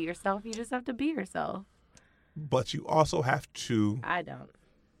people yourself. You just have to be yourself. But you also have to... I don't.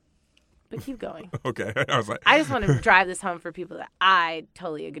 But keep going. Okay. I was like, I just want to drive this home for people that I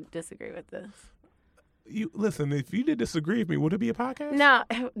totally disagree with this. you listen, if you did disagree with me, would it be a podcast? No.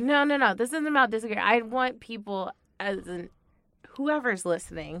 This isn't about disagree. I want people, whoever's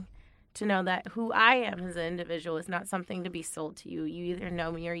listening, to know that who I am as an individual is not something to be sold to you. You either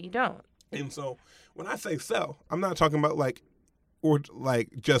know me or you don't. And so when I say sell, I'm not talking about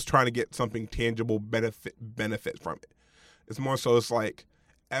just trying to get something tangible benefit from it. It's more so it's like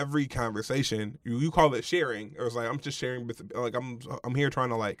every conversation, you call it sharing, or it's like I'm just sharing bits like I'm here trying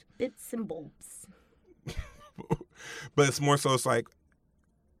to like bits and bulbs. But it's more so it's like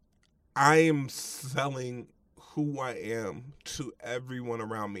I am selling who I am to everyone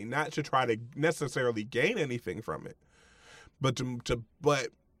around me, not to try to necessarily gain anything from it, but but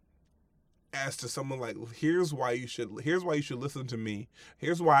as to someone like, here's why you should listen to me.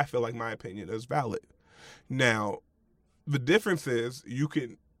 Here's why I feel like my opinion is valid. Now, the difference is you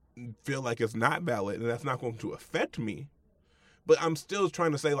can feel like it's not valid and that's not going to affect me, but I'm still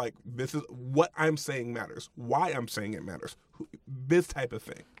trying to say like, this is what I'm saying matters, why I'm saying it matters, this type of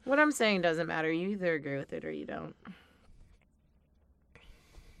thing. What I'm saying doesn't matter. You either agree with it or you don't.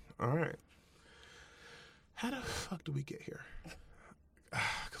 All right. How the fuck did we get here?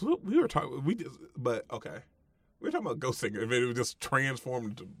 Because we were talking, okay. We were talking about ghosting, and it was just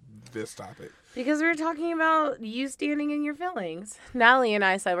transformed to this topic. Because we were talking about you standing in your feelings. Natalie and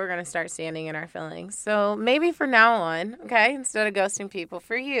I said we're going to start standing in our feelings. So maybe from now on, okay, instead of ghosting people,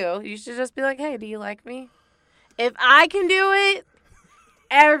 for you should just be like, hey, do you like me? If I can do it,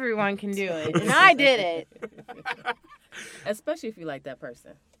 everyone can do it. And I did it. Especially if you like that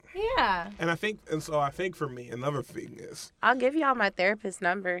person. Yeah. And I think for me, another thing is, I'll give y'all my therapist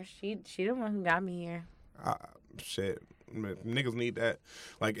number. She the one who got me here. Shit, niggas need that.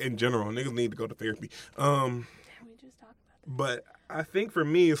 Like in general, niggas need to go to therapy. We just talked about that. But I think for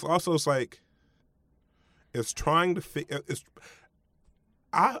me, it's trying to fit.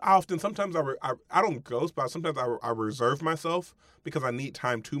 I often, sometimes I don't ghost, but sometimes I reserve myself because I need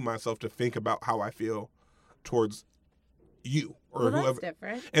time to myself to think about how I feel towards you or whoever. That's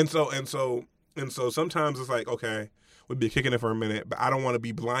different. And so sometimes it's like, okay, we'd be kicking it for a minute, but I don't want to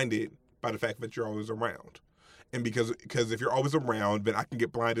be blinded by the fact that you're always around. And because if you're always around, then I can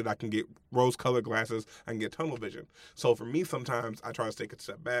get blinded, I can get rose-colored glasses, I can get tunnel vision. So for me, sometimes I try to take a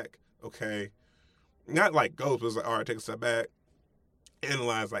step back, okay, not like ghost, but it's like, all right, take a step back,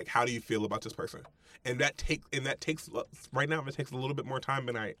 analyze, like, how do you feel about this person? And that takes right now, it takes a little bit more time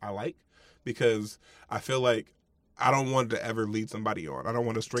than I like, because I feel like I don't want to ever lead somebody on. I don't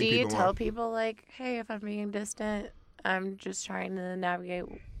want to string people on. Do you tell people, like, hey, if I'm being distant, I'm just trying to navigate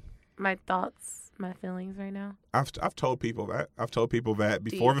my thoughts, my feelings right now? I've told people that. I've told people that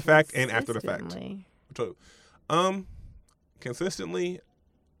before the fact and after the fact. Consistently,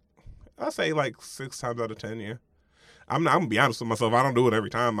 I'll say like 6 times out of 10, yeah. I'm gonna be honest with myself. I don't do it every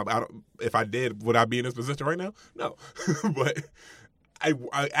time. If I did, would I be in this position right now? No. But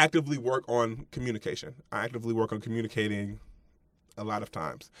I actively work on communication. I actively work on communicating a lot of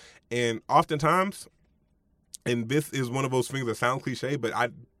times. And oftentimes, and this is one of those things that sound cliche, but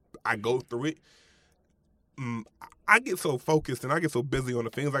I go through it. I get so focused and I get so busy on the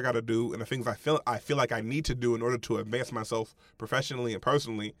things I got to do and the things I feel like I need to do in order to advance myself professionally and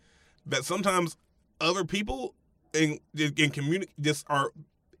personally, that sometimes other people in community just are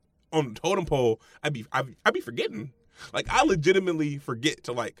on the totem pole. I be forgetting. Like, I legitimately forget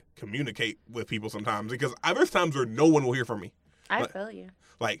to like communicate with people sometimes, because there's times where no one will hear from me. I feel you.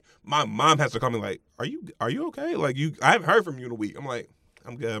 Like, my mom has to call me like, are you okay? Like, I haven't heard from you in a week. I'm like,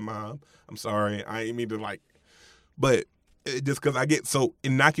 I'm good, Mom. I'm sorry. I ain't mean to like, but just because I get so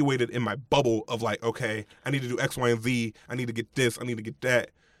inoculated in my bubble of like, okay, I need to do X, Y, and Z. I need to get this. I need to get that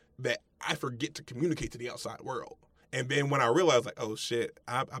I forget to communicate to the outside world. And then when I realize like, oh shit,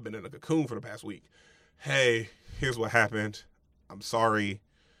 I've been in a cocoon for the past week. Hey, here's what happened. I'm sorry.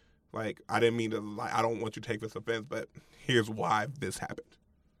 Like, I didn't mean to, like, I don't want you to take this offense, but here's why this happened.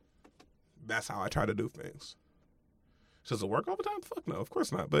 That's how I try to do things. Does it work all the time? Fuck no, of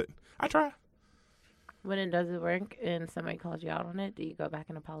course not, but I try. When it doesn't work and somebody calls you out on it, do you go back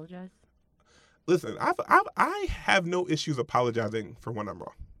and apologize? Listen, I have no issues apologizing for when I'm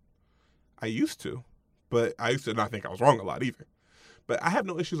wrong. I used to, but I used to not think I was wrong a lot either. But I have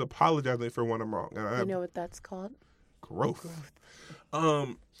no issues apologizing for when I'm wrong. And You know what that's called? Growth.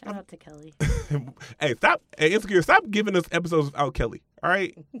 Shout out to Kelly. Hey, stop. Hey, Insecure, stop giving us episodes without Kelly. All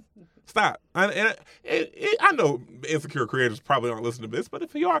right? Stop. I know Insecure creators probably aren't listening to this, but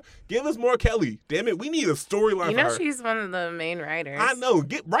if you are, give us more Kelly. Damn it, we need a storyline for her. She's one of the main writers. I know.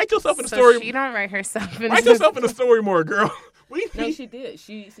 Write yourself in the story. She don't write herself in Write yourself in the story more, girl. No, she did.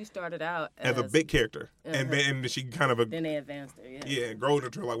 She started out as a big character, and Uh-huh. then she kind of Then they advanced her. Yeah. yeah, and growed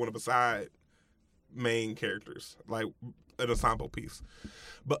into like one of the side main characters, like an ensemble piece.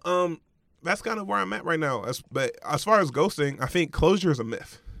 But that's kind of where I'm at right now. But as far as ghosting, I think closure is a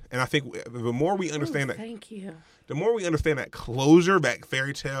myth, and I think the more we understand that, Thank you. the more we understand that closure, that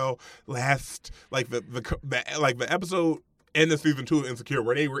fairy tale last, like the episode in the season 2 of Insecure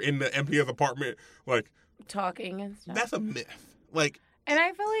where they were in the MPS apartment, like Talking and stuff. that's a myth. Like And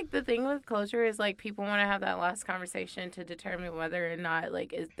I feel like the thing with closure is like people want to have that last conversation to determine whether or not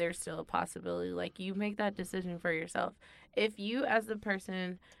like is there still a possibility. Like you make that decision for yourself. If you as the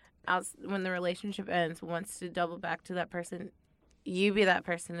person when the relationship ends wants to double back to that person, you be that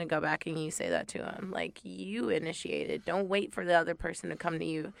person to go back and you say that to them. Like you initiated. Don't wait for the other person to come to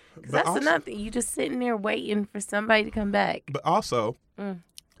you. Because that's another thing. You just sitting there waiting for somebody to come back. But also,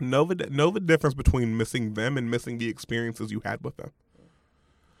 know the difference between missing them and missing the experiences you had with them.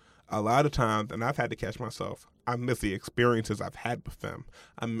 A lot of times, and I've had to catch myself, I miss the experiences I've had with them.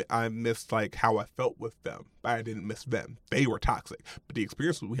 I miss like how I felt with them, but I didn't miss them. They were toxic, but the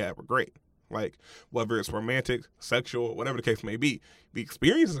experiences we had were great. Like whether it's romantic, sexual, whatever the case may be, the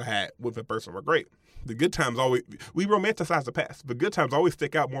experiences I had with a person were great. The good times we romanticize the past. The good times always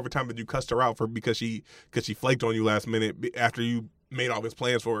stick out more of a time that you cussed her out for because she flaked on you last minute after you made all his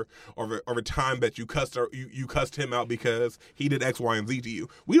plans for her, or a time that you cussed her, you cussed him out because he did X, Y, and Z to you.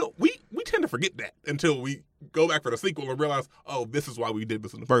 We tend to forget that until we go back for the sequel and realize, oh, this is why we did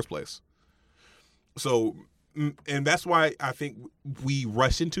this in the first place. So, and that's why I think we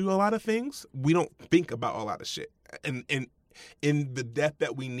rush into a lot of things. We don't think about a lot of shit, and in the depth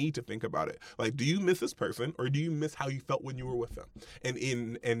that we need to think about it. Like, do you miss this person, or do you miss how you felt when you were with them? And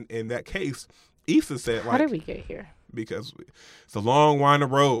in that case, Issa said, like, how did we get here? Because it's a long winding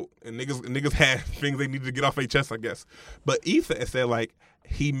road, and niggas had things they needed to get off their chest, I guess. But Issa said, like,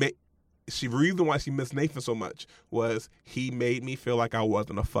 the reason why she missed Nathan so much was he made me feel like I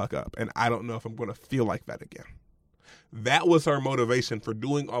wasn't a fuck up, and I don't know if I'm going to feel like that again. That was her motivation for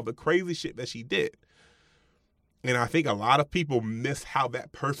doing all the crazy shit that she did. And I think a lot of people miss how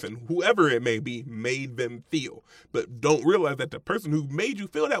that person, whoever it may be, made them feel, but don't realize that the person who made you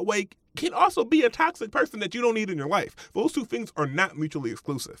feel that way can also be a toxic person that you don't need in your life. Those two things are not mutually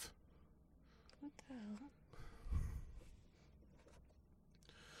exclusive. What the hell?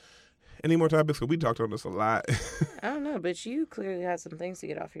 Any more topics? Because we talked on this a lot. I don't know, but you clearly had some things to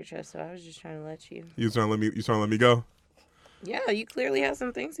get off your chest, so I was just trying to let you. You trying to let me go? Yeah, you clearly have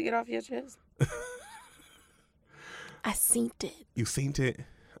some things to get off your chest. I seen it. You seen it?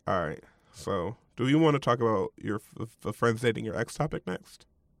 All right. So, do you want to talk about your friends dating your ex topic next?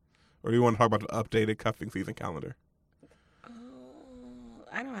 Or do you want to talk about the updated cuffing season calendar?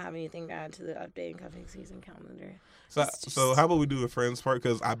 I don't have anything to add to the updated cuffing season calendar. So how about we do the friends part?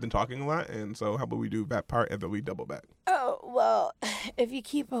 Because I've been talking a lot, and so how about we do that part and then we double back? Oh, well, if you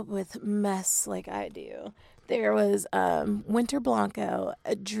keep up with mess like I do, there was Winter Blanco,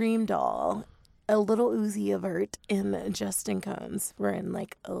 a Dream Doll, a little Uzi Avert, and Justin Combs were in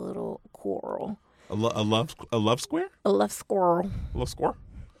like a little quarrel. A love square? A love squirrel. A love score?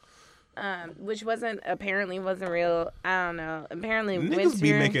 Which apparently wasn't real. I don't know. Apparently Niggas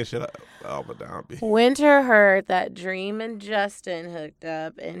be making shit up. Oh, but down be. Winter heard that Dream and Justin hooked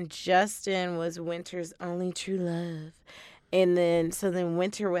up, and Justin was Winter's only true love. And then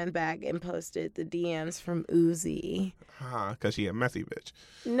Winter went back and posted the DMs from Uzi. Because she a messy bitch.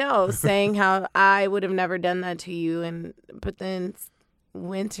 No, saying how I would have never done that to you. But then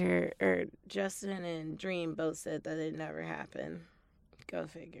Justin and Dream both said that it never happened. Go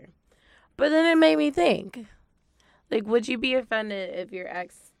figure. But then it made me think. Like, would you be offended if your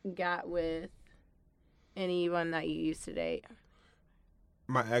ex got with anyone that you used to date?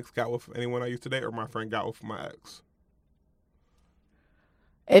 My ex got with anyone I used to date, or my friend got with my ex?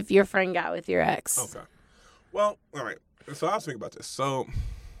 If your friend got with your ex. Okay. Well, all right. So I was thinking about this. So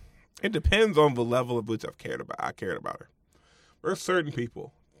it depends on the level of which I cared about her. There are certain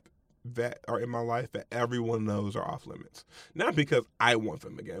people that are in my life that everyone knows are off limits. Not because I want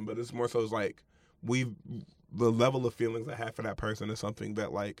them again, but it's more so like the level of feelings I have for that person is something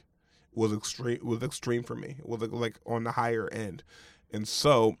that like was extreme for me. It was like on the higher end. And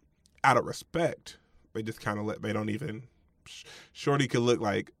so out of respect, they just kind of they don't even. Shorty could look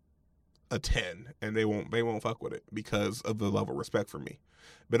like a 10 and they won't fuck with it because of the level of respect for me.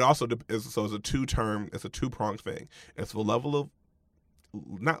 But also it's a two-pronged thing. It's the level of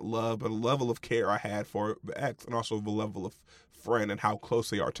not love, but a level of care I had for the ex, and also the level of friend and how close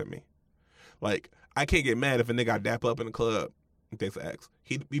they are to me. Like, I can't get mad if a nigga I dap up in the club and takes an ex.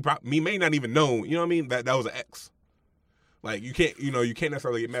 He may not even know, you know what I mean, that was an ex. Like you can't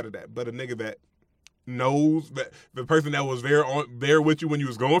necessarily get mad at that. But a nigga that knows that the person that was there with you when you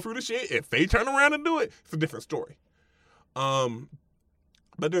was going through the shit, if they turn around and do it, it's a different story.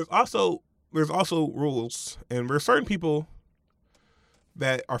 But there's also rules, and there's certain people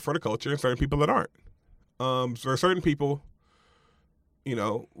that are for the culture and certain people that aren't. So there are certain people,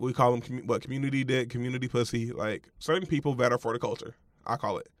 we call them community dick, community pussy, like certain people that are for the culture, I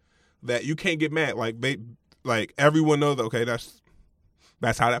call it, that you can't get mad. Like everyone knows, okay, that's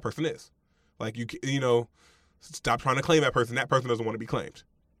how that person is. Like stop trying to claim that person. That person doesn't want to be claimed.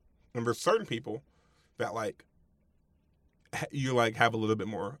 And there's certain people that like you like have a little bit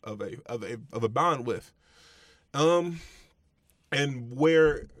more of a bond with. And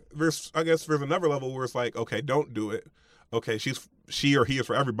where there's another level where it's like, okay, don't do it. Okay, she or he is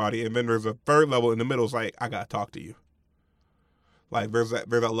for everybody. And then there's a third level in the middle. It's like, I gotta talk to you. Like there's that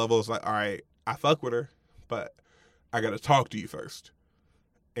level. It's like, all right, I fuck with her, but I gotta talk to you first,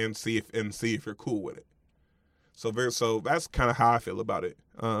 and see if you're cool with it. So that's kind of how I feel about it.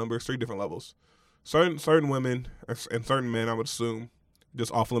 There's 3 different levels. Certain women and certain men, I would assume,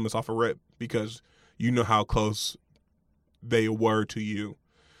 just off limits, off a rip, because you know how close they were to you.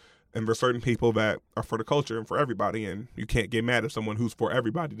 And there's certain people that are for the culture and for everybody, and you can't get mad if someone who's for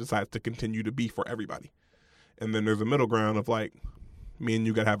everybody decides to continue to be for everybody. And then there's a middle ground of like, me and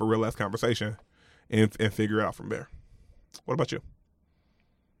you gotta have a real ass conversation and figure it out from there. What about you?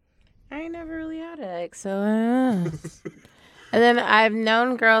 I ain't never really had an ex, so And then I've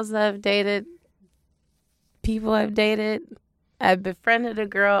known girls that have dated people I've dated. I've befriended a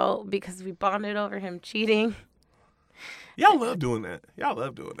girl because we bonded over him cheating. Y'all love doing that.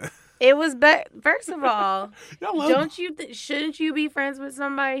 It was first of all, shouldn't you be friends with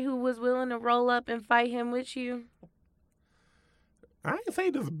somebody who was willing to roll up and fight him with you? I ain't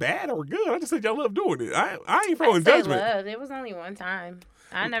saying this is bad or good. I just said y'all love doing it. I ain't throwing judgment. Love. It was only one time.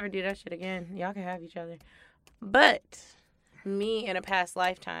 I never do that shit again. Y'all can have each other. But me in a past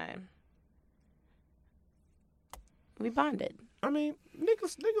lifetime, we bonded. I mean,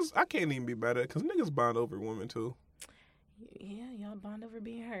 niggas, I can't even be mad at it because niggas bond over women too. Yeah, y'all bond over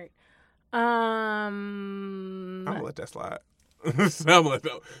being hurt. I'm gonna let that slide. I'm trying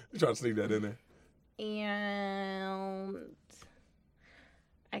to sneak that in there. And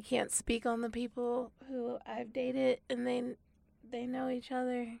I can't speak on the people who I've dated and they know each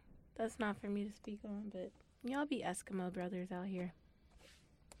other. That's not for me to speak on, but y'all be Eskimo brothers out here.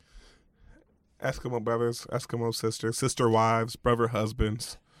 Eskimo brothers, Eskimo sisters, sister wives, brother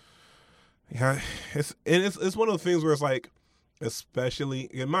husbands. Yeah, it's one of the things where it's like, especially,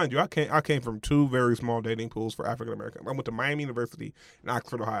 and mind you, I came from 2 very small dating pools for African Americans. I went to Miami University in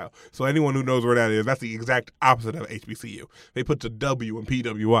Oxford, Ohio. So anyone who knows where that is, that's the exact opposite of HBCU. They put the W in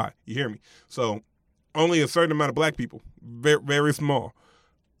PWI. You hear me? So only a certain amount of black people, very, very small.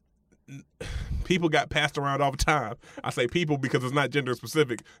 People got passed around all the time. I say people because it's not gender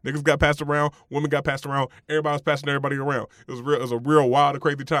specific. Niggas got passed around, women got passed around, everybody was passing everybody around. It was a real wild and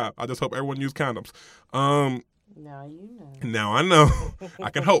crazy time. I just hope everyone used condoms. Now you know. Now I know.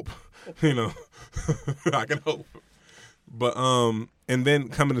 I can hope. I can hope. But and then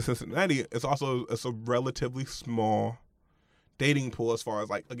coming to Cincinnati, it's a relatively small dating pool as far as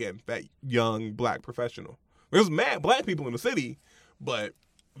like, again, that young black professional. There's mad black people in the city, but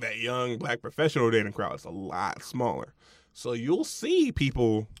that young black professional dating crowd is a lot smaller. So you'll see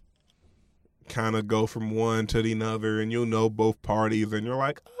people kind of go from one to the other, and you'll know both parties, and you're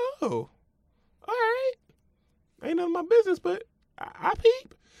like, oh, all right. Ain't none of my business, but I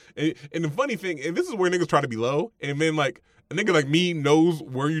peep. And the funny thing, and this is where niggas try to be low, and then like a nigga like me knows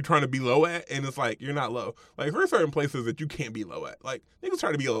where you're trying to be low at, and it's like you're not low. Like there are certain places that you can't be low at. Like niggas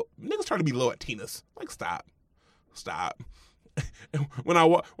try to be low at Tina's. Like stop. When I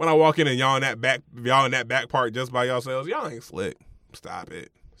walk in and y'all in that back part just by yourselves, y'all ain't slick. Stop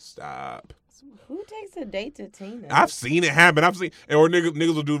it. Stop. Who takes a date to Tina? I've seen it happen. Or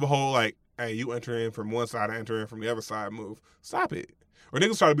niggas will do the whole like, hey, you enter in from one side, I enter in from the other side move. Stop it. Or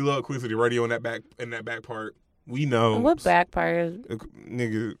niggas try to be low at Queen City Radio in that back part. We know. What back part?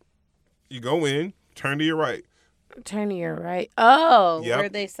 Nigga, you go in, turn to your right. Turn to your right. Oh, yep. Where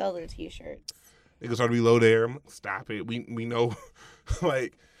they sell their T-shirts. Niggas try to be low there. Stop it. We know.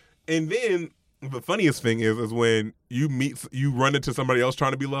 Like, and then the funniest thing is when you run into somebody else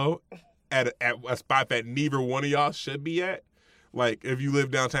trying to be low at a spot that neither one of y'all should be at. Like, if you live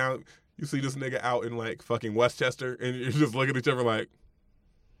downtown, you see this nigga out in like fucking Westchester, and you're just looking at each other like,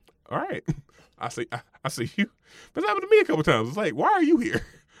 all right, I see you. But it's happened to me a couple times. It's like, why are you here?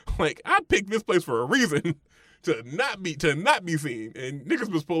 Like, I picked this place for a reason to not be seen, and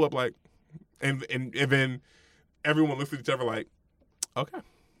niggas just pull up like, and then everyone looks at each other like, okay,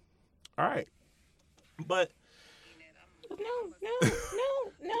 all right. But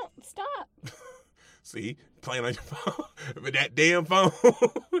No, stop. see, playing on your phone with that damn phone.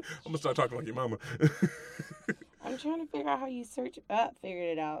 I'm gonna start talking like your mama. I'm trying to figure out how you search.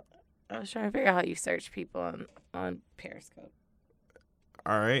 Figured it out. I was trying to figure out how you search people on Periscope.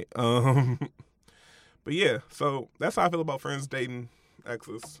 All right. But yeah, so that's how I feel about friends dating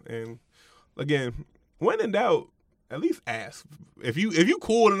exes. And again, when in doubt, at least ask. If you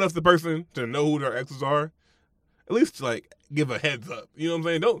cool enough the person to know who their exes are, at least like give a heads up. You know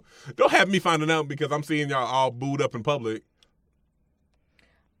what I'm saying? Don't have me finding out because I'm seeing y'all all booed up in public.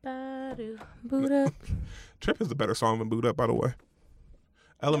 Boot up. Trip is a better song than Boot Up, by the way.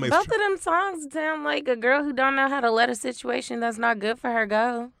 Both of them songs sound like a girl who don't know how to let a situation that's not good for her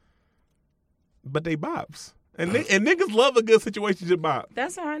go. But they bops. And niggas love a good situationship bop.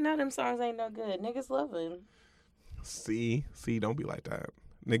 That's how I know them songs ain't no good. Niggas love them. See, don't be like that.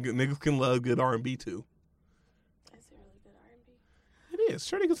 Niggas can love good R&B too. That's a really good R&B. It is.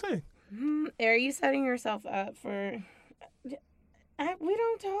 Sure, they can sing. Are you setting yourself up for... we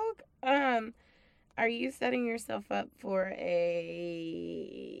don't talk. Are you setting yourself up for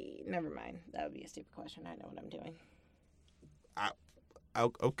a... Never mind. That would be a stupid question. I know what I'm doing.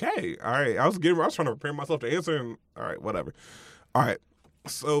 Okay. All right. I was trying to prepare myself to answer. And, all right. Whatever. All right.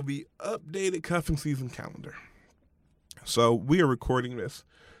 So the updated cuffing season calendar. So we are recording this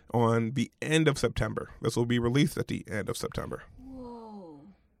on the end of September. This will be released at the end of September. Whoa.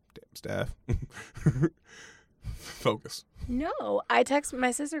 Damn, staff. Focus. No,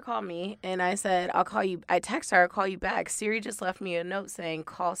 my sister called me and I said, I'll call you. I text her, I'll call you back. Siri just left me a note saying,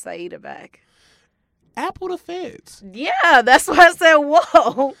 call Saida back. Apple the feds. Yeah, that's why I said,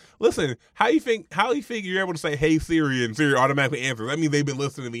 whoa. Listen, how you think you're able to say, hey Siri, and Siri automatically answers? That means they've been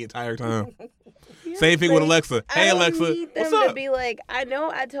listening the entire time. Same thing with Alexa. Hey Alexa, need them what's up? To be like, I know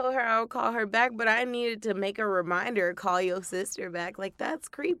I told her I would call her back, but I needed to make a reminder, call your sister back. Like, that's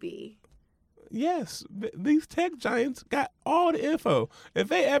creepy. Yes, these tech giants got all the info. If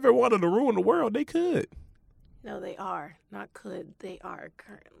they ever wanted to ruin the world, they could. No, they are. Not could. They are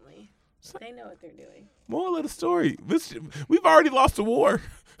currently. They know what they're doing. Moral of the story, we've already lost the war.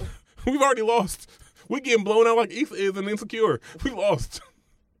 We've already lost. We're getting blown out like Issa is and Insecure. We lost.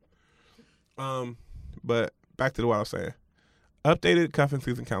 But back to what I was saying. Updated cuffing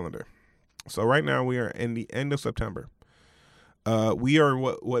season calendar. So right now we are in the end of September. We are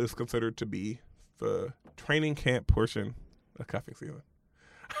what is considered to be the training camp portion of cuffing season.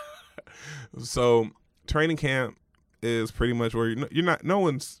 So training camp is pretty much where no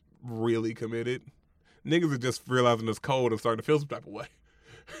one's really committed. Niggas are just realizing it's cold and starting to feel some type of way.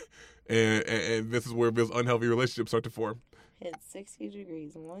 and this is where those unhealthy relationships start to form. Hit 60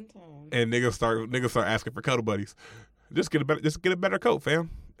 degrees one time. And niggas start asking for cuddle buddies. Just get a better coat, fam.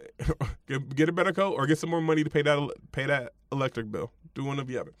 get a better coat or get some more money to pay that electric bill. Do one or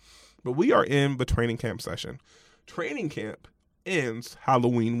the other. But we are in the training camp session. Training camp ends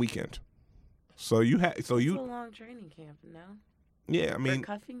Halloween weekend. It's a long training camp, no? Yeah, I mean, for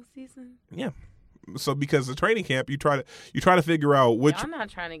cuffing season. Yeah. So because the training camp, you try to figure out which. I'm not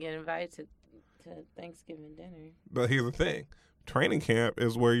trying to get invited to Thanksgiving dinner. But here's the thing: training camp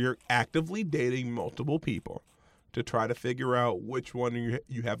is where you're actively dating multiple people to try to figure out which one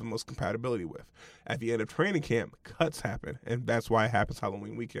you have the most compatibility with. At the end of training camp, cuts happen, and that's why it happens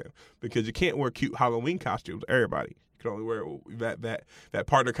Halloween weekend, because you can't wear cute Halloween costumes. Everybody. You can only wear that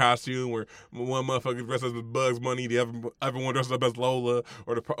partner costume where one motherfucker dresses as Bugs Bunny, the other one dresses up as Lola,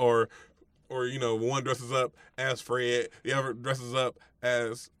 or one dresses up as Fred, the other dresses up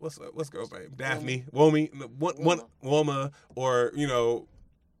as what's girl's name? Daphne, Woma, or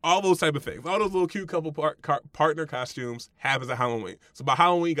all those type of things. All those little cute couple partner costumes happens at Halloween. So by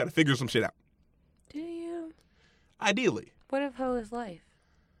Halloween, you got to figure some shit out. Do you? Ideally. What if hoe is life?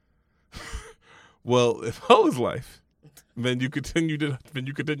 Well, if hoe is life, then you continue to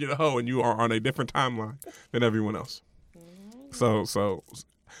hoe, and you are on a different timeline than everyone else. So,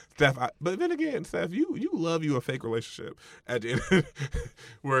 Steph. But then again, Steph, you love you a fake relationship at the end,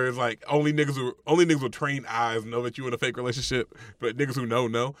 where it's like only niggas with trained eyes know that you in a fake relationship, but niggas who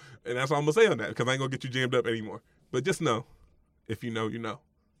know, and that's all I'm gonna say on that, because I ain't gonna get you jammed up anymore. But just know, if you know, you know.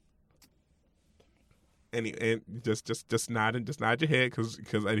 And just nod your head,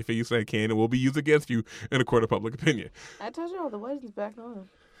 because anything you say can and will be used against you in a court of public opinion. I told you all the wedding's back on.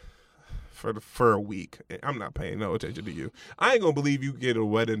 For a week. I'm not paying no attention to you. I ain't gonna believe you get a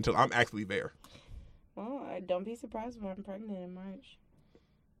wedding until I'm actually there. Well, don't be surprised if I'm pregnant in March.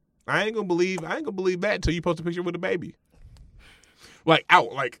 I ain't gonna believe that until you post a picture with a baby. Like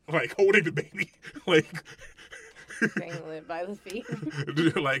out, like holding the baby. Like Dangling by the feet.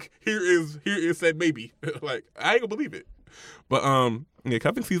 Like, here is said baby. Like, I ain't gonna believe it. But yeah,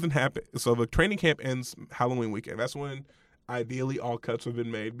 cuffing season happened. So the training camp ends Halloween weekend. That's when ideally all cuts have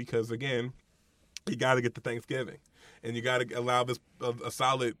been made because again, you got to get to Thanksgiving, and you got to allow this a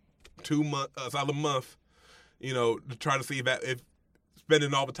solid month, you know, to try to see if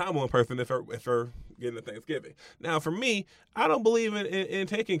spending all the time with one person if they're getting to Thanksgiving. Now, for me, I don't believe in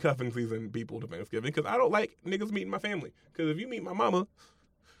taking cuffing season people to Thanksgiving because I don't like niggas meeting my family. Because if you meet my mama,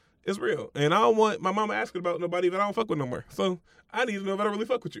 it's real. And I don't want my mama asking about nobody that I don't fuck with no more. So I need to know if I don't really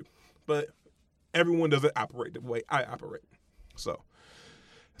fuck with you. But everyone doesn't operate the way I operate.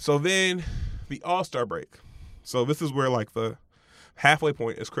 So then the All-Star break. So this is where like the halfway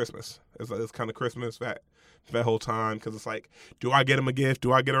point is Christmas. It's kind of Christmas that whole time because it's like, do I get him a gift?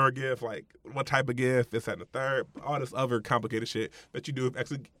 Do I get her a gift? Like, what type of gift? This, that, and the third. All this other complicated shit that you do if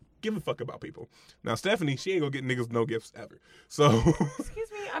actually give a fuck about people. Now, Stephanie, she ain't gonna get niggas no gifts ever. So,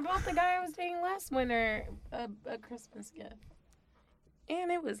 Excuse me, I bought the guy I was dating last winter a Christmas gift,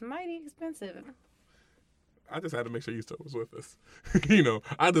 and it was mighty expensive. I just had to make sure you still was with us. You know,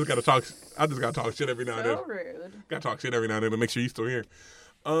 I just gotta talk shit every now and then. So rude. Gotta talk shit every now and then to make sure you still here.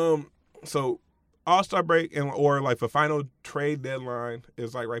 So All-Star break or like the final trade deadline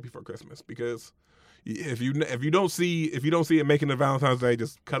is like right before Christmas because if you don't see it making the Valentine's Day,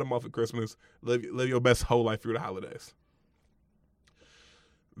 just cut them off at Christmas. Live your best whole life through the holidays.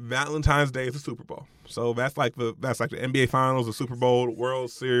 Valentine's Day is the Super Bowl, so that's like the NBA Finals, the Super Bowl, the World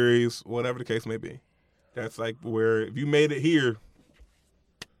Series, whatever the case may be. That's like where if you made it here,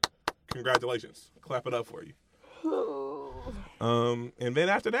 congratulations, clap it up for you. And then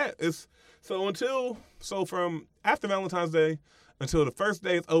after that, from after Valentine's Day until the first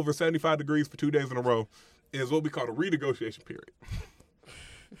day it's over 75 degrees for 2 days in a row is what we call the renegotiation period.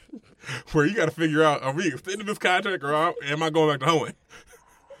 Where you got to figure out, are we extending this contract or am I going back to hoeing?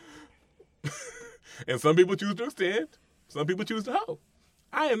 And some people choose to extend, some people choose to hoe.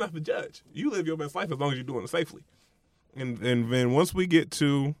 I am not the judge. You live your best life as long as you're doing it safely. And then once we get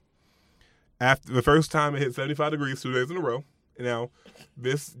to after the first time it hit 75 degrees 2 days in a row. Now,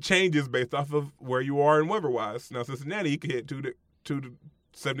 this changes based off of where you are and weather-wise. Now, Cincinnati, you can hit 2 to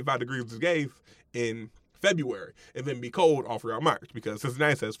 75 degrees days in February and then be cold all throughout March because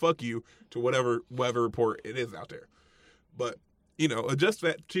Cincinnati says, fuck you to whatever weather report it is out there. But, you know, adjust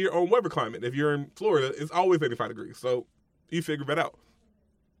that to your own weather climate. If you're in Florida, it's always 85 degrees. So you figure that out.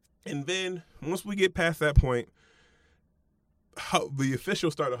 And then once we get past that point, the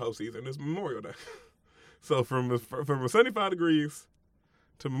official start of hoe season is Memorial Day. So from 75 degrees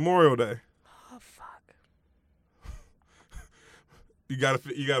to Memorial Day. Oh fuck! You gotta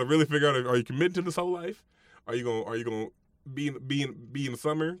really figure out: are you committed to this whole life? Are you gonna be in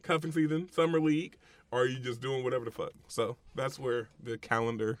summer cuffing season, summer league, or are you just doing whatever the fuck? So that's where the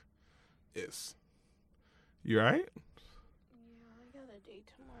calendar is. You all right? Yeah, I got a date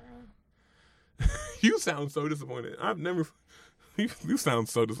tomorrow. You sound so disappointed. I've never. You sound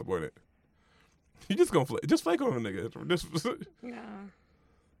so disappointed. You just gonna flake. Just flake on a nigga. No.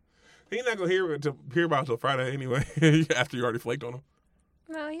 He's not gonna hear about it till Friday anyway. After you already flaked on him.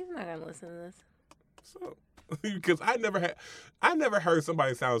 No, he's not gonna listen to this. So, because I never heard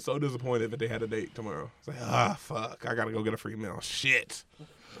somebody sound so disappointed that they had a date tomorrow. It's like, fuck, I gotta go get a free meal. Shit.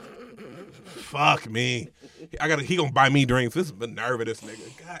 Fuck me. He gonna buy me drinks. This is the nerve of this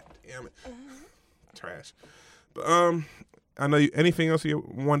nigga. God damn it. Trash. But I know anything else you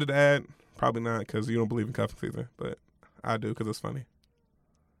wanted to add? Probably not, because you don't believe in cuffing season, but I do because it's funny.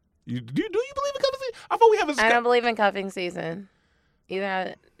 Do you believe in cuffing season? I thought we have I don't believe in cuffing season.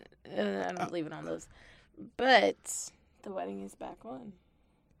 Either I don't believe in all those. But the wedding is back on.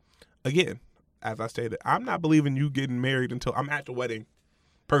 Again, as I stated, I'm not believing you getting married until I'm at the wedding,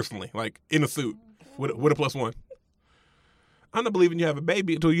 personally, like in a suit with a +1. I'm not believing you have a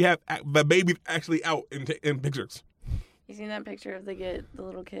baby until you have the baby actually out in pictures. You seen that picture of the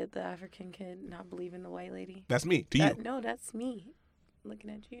little kid, the African kid, not believing the white lady? That's me, you. No, that's me. Looking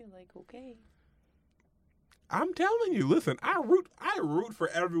at you like, okay. I'm telling you, listen, I root for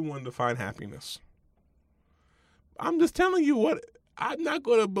everyone to find happiness. I'm just telling you what, I'm not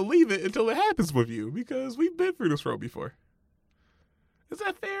going to believe it until it happens with you because we've been through this road before. Is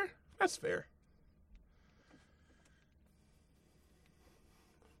that fair? That's fair.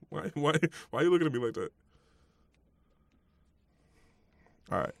 Why are you looking at me like that?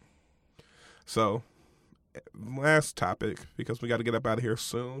 All right. So, last topic, because we got to get up out of here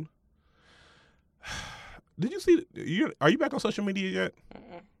soon. Did you see? Are you back on social media yet?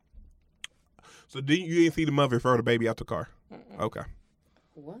 Mm-mm. So you didn't see the mother throw the baby out the car? Mm-mm. Okay.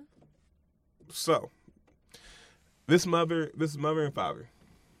 What? So, This mother and father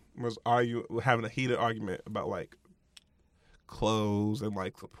was having a heated argument about like clothes and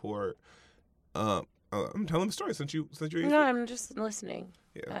like support. I'm telling the story since you're No, I'm just listening.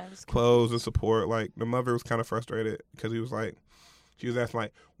 yeah, clothes and support. Like the mother was kind of frustrated because she was asking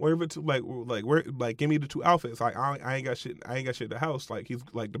like, where give me the 2 outfits. Like I ain't got shit. I ain't got shit in the house. Like he's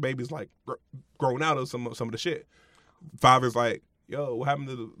like the baby's like grown out of some of the shit. Father's like, yo, what happened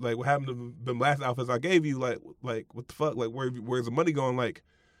to the last outfits I gave you? Like what the fuck? Like where's the money going? Like,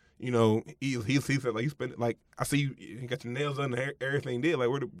 you know, he said like you spent like I see you got your nails done and everything did. Like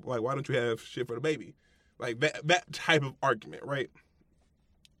why don't you have shit for the baby? Like that type of argument, right?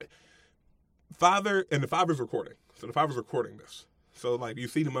 The father's recording. So the father's recording this. So like you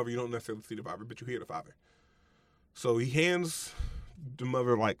see the mother, you don't necessarily see the father, but you hear the father. So he hands the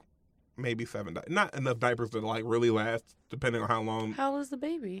mother like maybe 7 not enough diapers to like really last, depending on how long. How old is the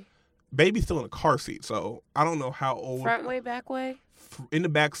baby? Baby's still in a car seat, so I don't know how old. Front way, back way? In the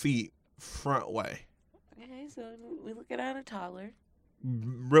back seat, front way. Okay, so we looking at a toddler.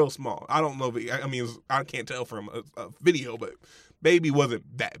 Real small. I don't know. I mean, I can't tell from a video, but baby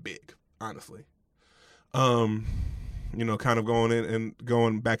wasn't that big, honestly. You know, kind of going in and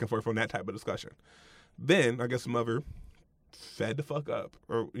going back and forth on that type of discussion. Then I guess the mother fed the fuck up,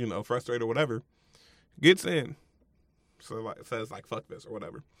 or you know, frustrated or whatever, gets in. So like says like fuck this or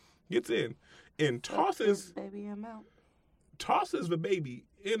whatever. Gets in and tosses baby, I'm out. Tosses the baby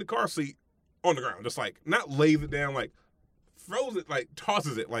in the car seat on the ground, just like not lays it down, like throws it, like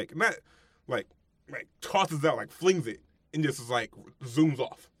tosses it, like not like tosses it out, like flings it, and just is like zooms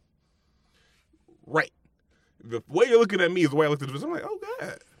off. Right. The way you're looking at me is the way I looked at this. I'm like, oh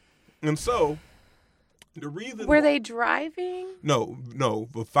god. And so the reason were they driving? No.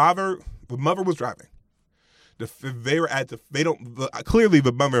 The mother was driving. They were clearly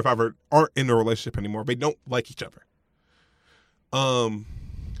the mother and father aren't in a relationship anymore. They don't like each other. So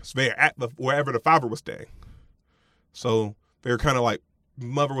they're at wherever the father was staying. So they were kind of like,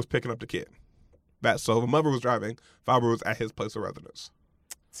 mother was picking up the kid. So the mother was driving, father was at his place of residence.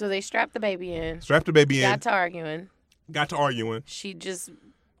 So they strapped the baby in. Got to arguing. She just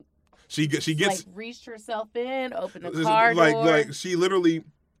she gets like reached herself in, opened the car door. Like she literally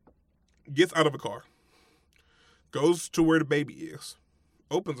gets out of the car, goes to where the baby is,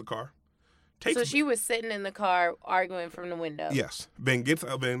 opens the car, So she was sitting in the car arguing from the window. Yes. Then gets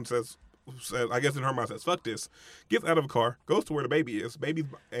up and says, I guess in her mind says, fuck this. Gets out of the car, goes to where the baby is. Baby's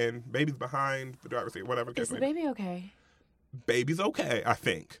behind the driver's seat, whatever. Is the baby okay? Baby's okay, I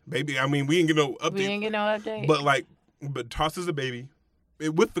think. Baby, I mean, we didn't get no update. We didn't get no update. But tosses the baby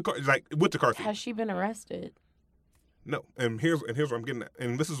with the car, with the car seat. Has she been arrested? No, and here's where I'm getting at,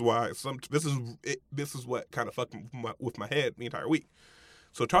 and this is why this is what kind of fucked with my head the entire week.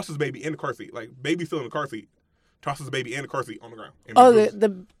 So tosses the baby in the car seat, like baby still in the car seat, tosses the baby in the car seat on the ground.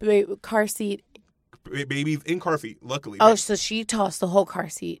 The car seat. Baby's in car seat. Luckily. Oh, so she tossed the whole car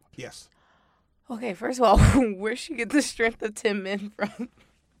seat. Yes. Okay, first of all, where'd she get the strength of 10 men from?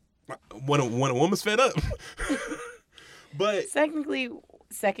 When a woman's fed up. But secondly,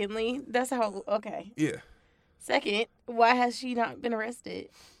 that's how. Okay. Yeah. Second, why has she not been arrested?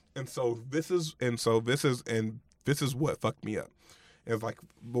 This is what fucked me up. It's like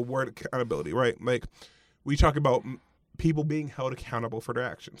the word accountability, right? Like we talk about people being held accountable for their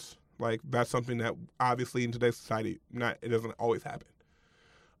actions. Like that's something that obviously in today's society, it doesn't always happen.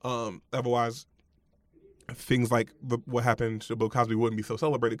 Otherwise, things like what happened to Bill Cosby wouldn't be so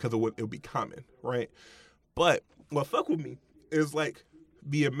celebrated because it would be common, right? But what fuck with me is like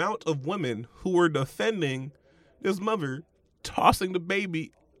the amount of women who were defending this mother tossing the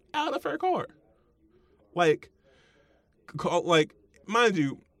baby out of her car. Like, mind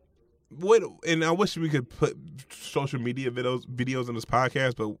you, and I wish we could put social media videos in this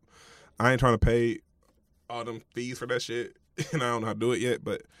podcast, but I ain't trying to pay all them fees for that shit, and I don't know how to do it yet.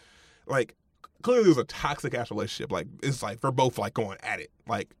 But like, clearly, it was a toxic ass relationship. Like, it's like they're both like going at it.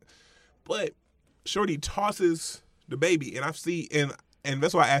 Like, but Shorty tosses the baby, and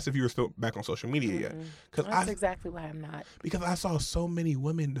that's why I asked if you were still back on social media yet. That's exactly why I'm not. Because I saw so many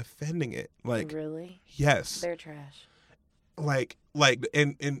women defending it. Like, really? Yes. They're trash.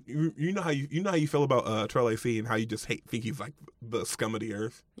 And you know how you feel about Trell AC and how you just think he's like the scum of the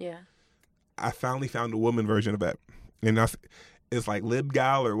earth. Yeah. I finally found a woman version of that, and it's like Lib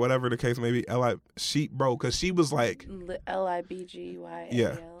Gal or whatever the case may be. Because she was like LIBGYAL.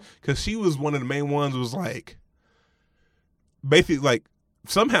 Yeah, because she was one of the main ones. Was like basically like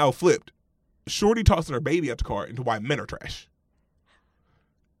somehow flipped. Shorty tossing her baby out the car into why men are trash.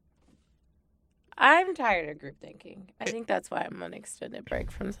 I'm tired of group thinking. I think that's why I'm on extended break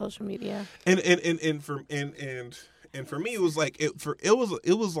from social media. And And for me, it was like it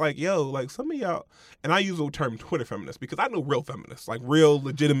was like, yo, like some of y'all, and I use the term Twitter feminists because I know real feminists, like real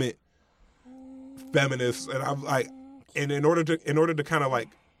legitimate feminists, and I'm like, and in order to kind of like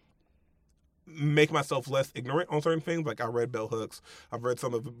make myself less ignorant on certain things, like I read Bell Hooks, I've read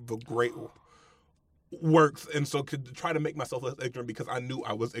some of the great works, and so could try to make myself less ignorant because I knew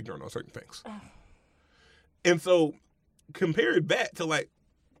I was ignorant on certain things. And so compared that to like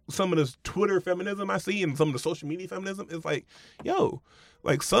some of this Twitter feminism I see and some of the social media feminism, it's like, yo,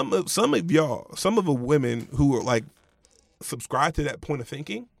 like some of the women who are like subscribe to that point of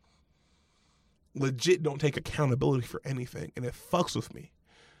thinking legit don't take accountability for anything, and it fucks with me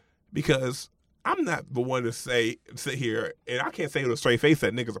because I'm not the one to sit here, and I can't say with a straight face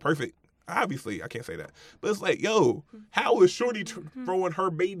that niggas are perfect. Obviously, I can't say that. But it's like, yo, how is Shorty throwing her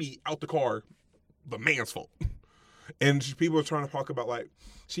baby out the car the man's fault? And people are trying to talk about, like,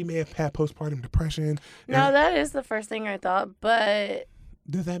 she may have had postpartum depression. No, that is the first thing I thought, but...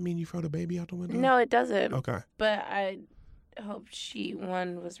 Does that mean you throw the baby out the window? No, it doesn't. Okay. But I hope she,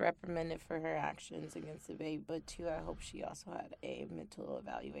 one, was reprimanded for her actions against the baby, but two, I hope she also had a mental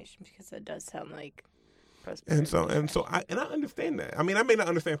evaluation because that does sound like postpartum. And so I understand that. I mean, I may not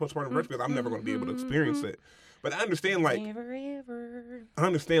understand postpartum depression because I'm never going to be able to experience it. But I understand, like, Never, ever. I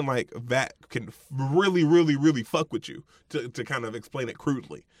understand, like, that can really, really, really fuck with you to kind of explain it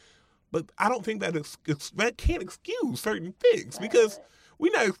crudely. But I don't think that that can't excuse certain things because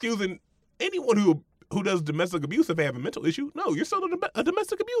we're not excusing anyone who does domestic abuse if they have a mental issue. No, you're still a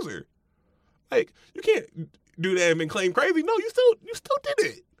domestic abuser. Like, you can't do that and then claim crazy. No, you still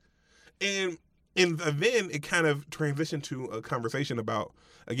did it. And then it kind of transitioned to a conversation about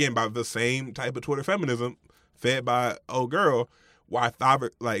the same type of Twitter feminism fed by old girl, why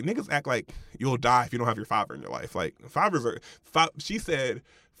father, like, niggas act like you'll die if you don't have your father in your life. Like, she said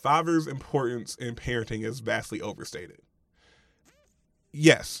father's importance in parenting is vastly overstated.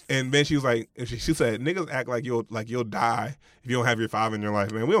 Yes. And then she was like, she said, niggas act like you'll die if you don't have your father in your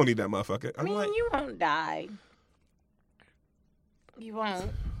life, man. We don't need that motherfucker. I mean, you won't die. You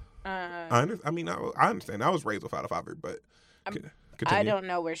won't. I understand. I was raised without a father, but continue. I don't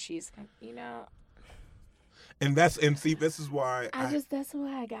know where she's, And this is why that's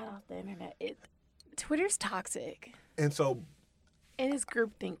why I got off the internet. Twitter's toxic. And so, and it's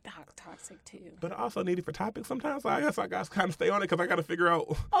groupthink toxic too. But I also need it for topics sometimes. So I guess I got to kind of stay on it because I got to figure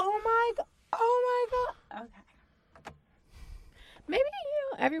out. Oh my god. Okay. Maybe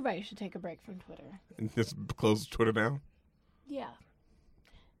everybody should take a break from Twitter And just close Twitter down. Yeah.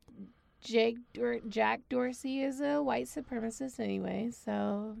 Jack Dorsey is a white supremacist anyway,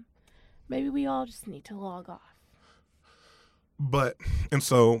 so maybe we all just need to log off. And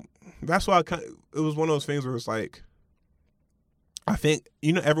so that's why it was one of those things where it's like, I think,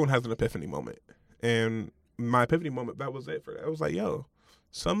 everyone has an epiphany moment. And my epiphany moment, that was it for that. I was like, yo,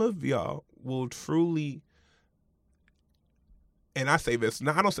 some of y'all will truly, and I say this,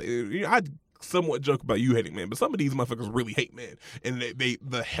 now I don't say, I somewhat joke about you hating men, but some of these motherfuckers really hate men. And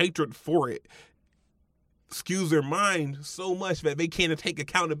the hatred for it skews their mind so much that they can't take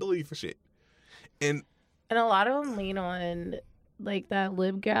accountability for shit. And a lot of them lean on, like, that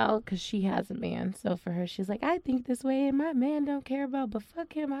lib gal because she has a man. So for her, she's like, I think this way and my man don't care about, but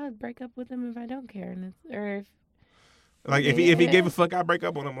fuck him. I would break up with him if I don't care. If he gave a fuck, I'd break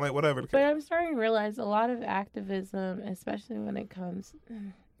up with him. Like, whatever. But I'm starting to realize a lot of activism, especially when it comes,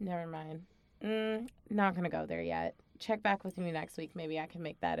 never mind. Not going to go there yet. Check back with me next week. Maybe I can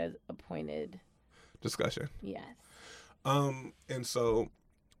make that as a pointed discussion. Yes. And so,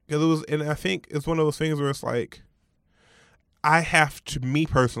 and I think it's one of those things where it's like, me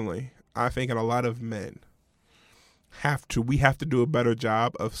personally, I think, and a lot of men we have to do a better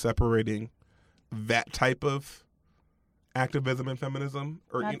job of separating that type of activism and feminism.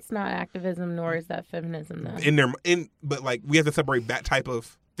 Or that's not activism, nor is that feminism, though. But like, we have to separate that type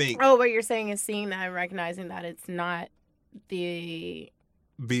of thing. Oh, what you're saying is seeing that and recognizing that it's not the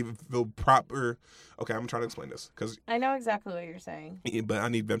proper. Okay, I'm trying to explain this because I know exactly what you're saying. But I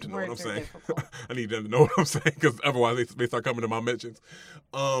need them to know what I'm saying. I need them to know what I'm saying because otherwise they start coming to my mentions.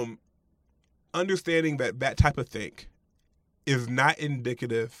 Understanding that type of thing is not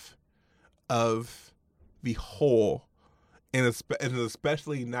indicative of the whole, and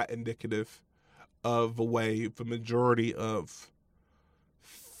especially not indicative of the way the majority of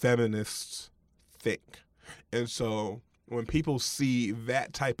feminists think. And so when people see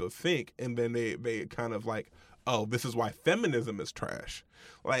that type of think, and then they kind of like, oh, this is why feminism is trash.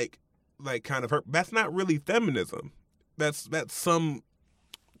 Like kind of that's not really feminism. That's some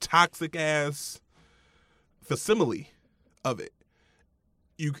toxic ass facsimile of it.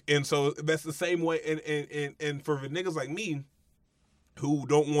 And so that's the same way. And for the niggas like me who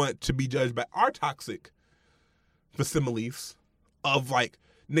don't want to be judged by our toxic facsimiles of like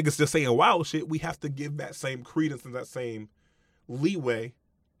niggas just saying wild shit, we have to give that same credence and that same leeway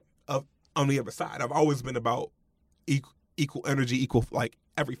of on the other side. I've always been about equal energy, equal like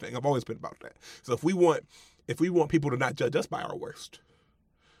everything. I've always been about that. So if we want people to not judge us by our worst,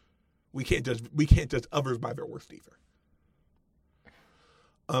 we can't judge others by their worst either.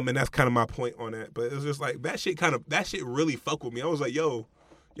 And that's kind of my point on that. But it's just like that shit really fuck with me. I was like, yo,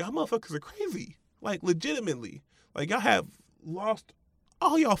 y'all motherfuckers are crazy. Like legitimately. Like y'all have lost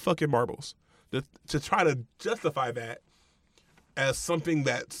all y'all fucking marbles to try to justify that as something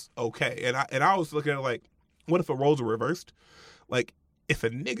that's okay. And I was looking at it like, what if the roles were reversed? Like if a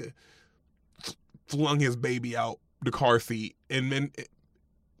nigga flung his baby out the car seat and then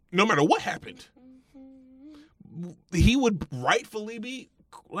no matter what happened, he would rightfully be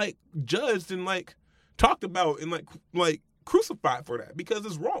like judged and like talked about and like crucified for that because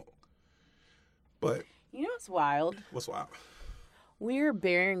it's wrong. But you know what's wild? What's wild? We're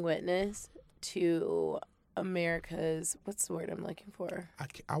bearing witness to America's, what's the word I'm looking for?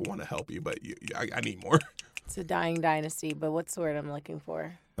 I want to help you, but I need more. It's a dying dynasty, but what's the word I'm looking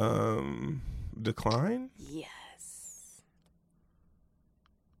for? Decline? Yes.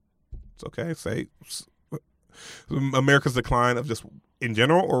 It's okay. Say America's decline of just in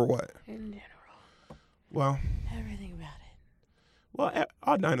general or what? In general. Well. Everything about it. Well,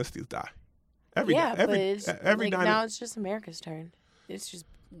 all dynasties die. But it's, every like, now it's just America's turn. It's just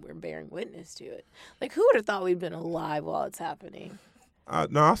we're bearing witness to it. Like, who would have thought we'd been alive while it's happening?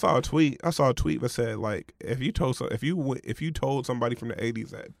 No, I saw a tweet that said like if you told somebody from the 80s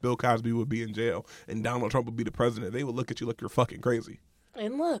that Bill Cosby would be in jail and Donald Trump would be the president, they would look at you like you're fucking crazy.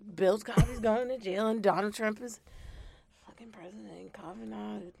 And look, Bill Cosby's going to jail and Donald Trump is fucking president.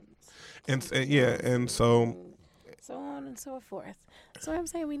 Kavanaugh. And so on and so forth. So I'm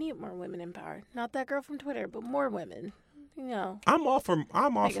saying we need more women in power. Not that girl from Twitter, but more women. You know. I'm all for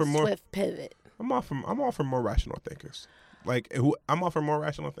more swift pivot. I'm all for more rational thinkers. I'm all for more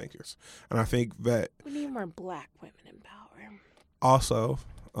rational thinkers, and I think that we need more black women in power. Also,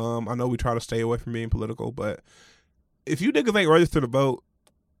 I know we try to stay away from being political, but if you niggas ain't registered to vote,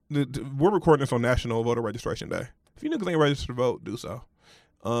 we're recording this on National Voter Registration Day. If you niggas ain't registered to vote, do so.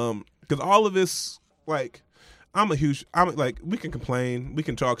 Because all of this, like, we can complain, we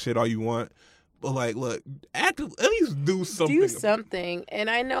can talk shit all you want, but like, look, at least do something. Do something.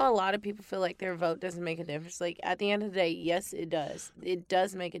 And I know a lot of people feel like their vote doesn't make a difference. Like, at the end of the day, yes, it does. It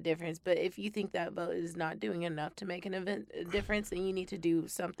does make a difference. But if you think that vote is not doing enough to make a difference, then you need to do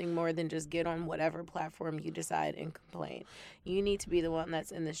something more than just get on whatever platform you decide and complain. You need to be the one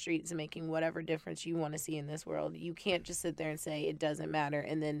that's in the streets making whatever difference you want to see in this world. You can't just sit there and say it doesn't matter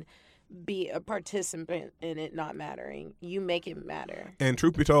and then be a participant in it not mattering. You make it matter. And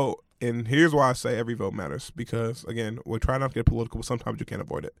truth be told, and here's why I say every vote matters, because again, we try not to get political, but sometimes you can't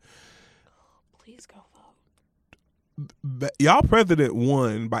avoid it. Please go vote. Y'all president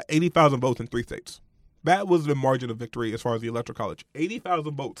won by 80,000 votes in 3 states. That was the margin of victory as far as the electoral college.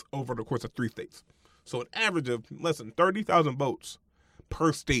 80,000 votes over the course of 3 states. So an average of less than 30,000 votes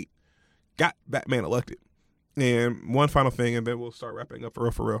per state got that man elected. And one final thing, and then we'll start wrapping up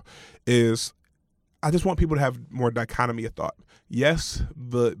for real, is I just want people to have more dichotomy of thought. Yes,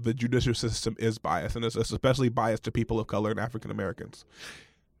 the judicial system is biased, and it's especially biased to people of color and African Americans.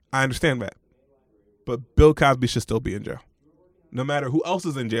 I understand that. But Bill Cosby should still be in jail. No matter who else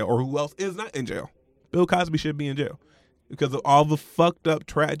is in jail or who else is not in jail, Bill Cosby should be in jail because of all the fucked up,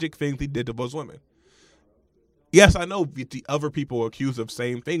 tragic things he did to those women. Yes, I know the other people accused of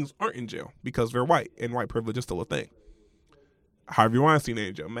same things aren't in jail because they're white, and white privilege is still a thing. Harvey Weinstein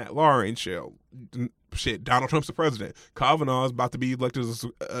in jail. Matt Lauer in jail. Shit, Donald Trump's the president. Kavanaugh is about to be elected as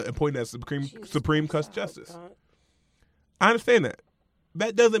appointed as Supreme Court Justice. I understand that.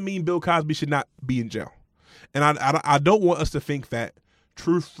 That doesn't mean Bill Cosby should not be in jail. And I don't want us to think that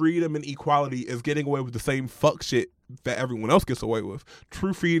true freedom and equality is getting away with the same fuck shit that everyone else gets away with.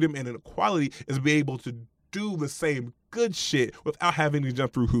 True freedom and equality is being able to do the same good shit without having to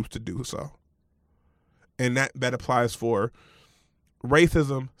jump through hoops to do so. And that applies for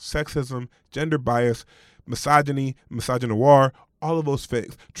racism, sexism, gender bias, misogyny, misogynoir, all of those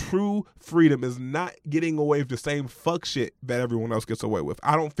things. True freedom is not getting away with the same fuck shit that everyone else gets away with.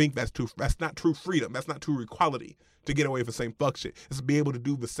 I don't think that's not true freedom. That's not true equality to get away with the same fuck shit. It's to be able to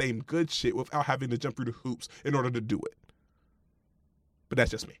do the same good shit without having to jump through the hoops in order to do it. But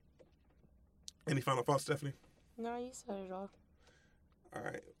that's just me. Any final thoughts, Stephanie? No, you said it all. All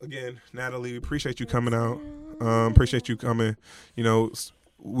right. Again, Natalie, appreciate you coming out. Appreciate you coming. You know,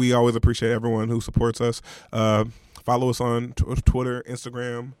 we always appreciate everyone who supports us. Follow us on Twitter,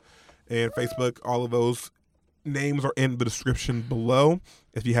 Instagram, and Facebook. All of those names are in the description below.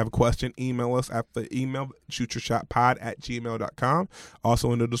 If you have a question, email us at the email shootyourshotpod@gmail.com.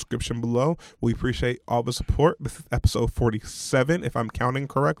 Also in the description below. We appreciate all the support. This is episode 47, if I'm counting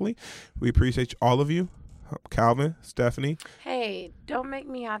correctly. We appreciate all of you. Calvin, Stephanie. Hey, don't make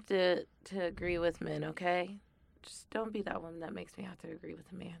me have to agree with men, okay? Just don't be that woman that makes me have to agree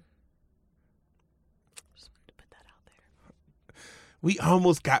with a man. Just wanted to put that out there. We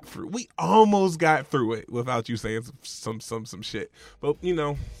almost got through it without you saying some shit. But you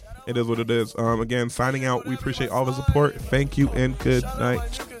know, it is what it is. Again, signing out. We appreciate all the support. Thank you and good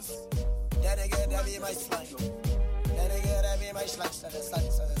night.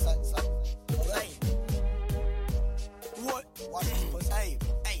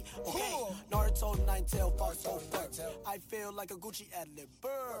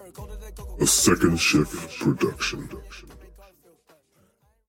 A Second Shift production.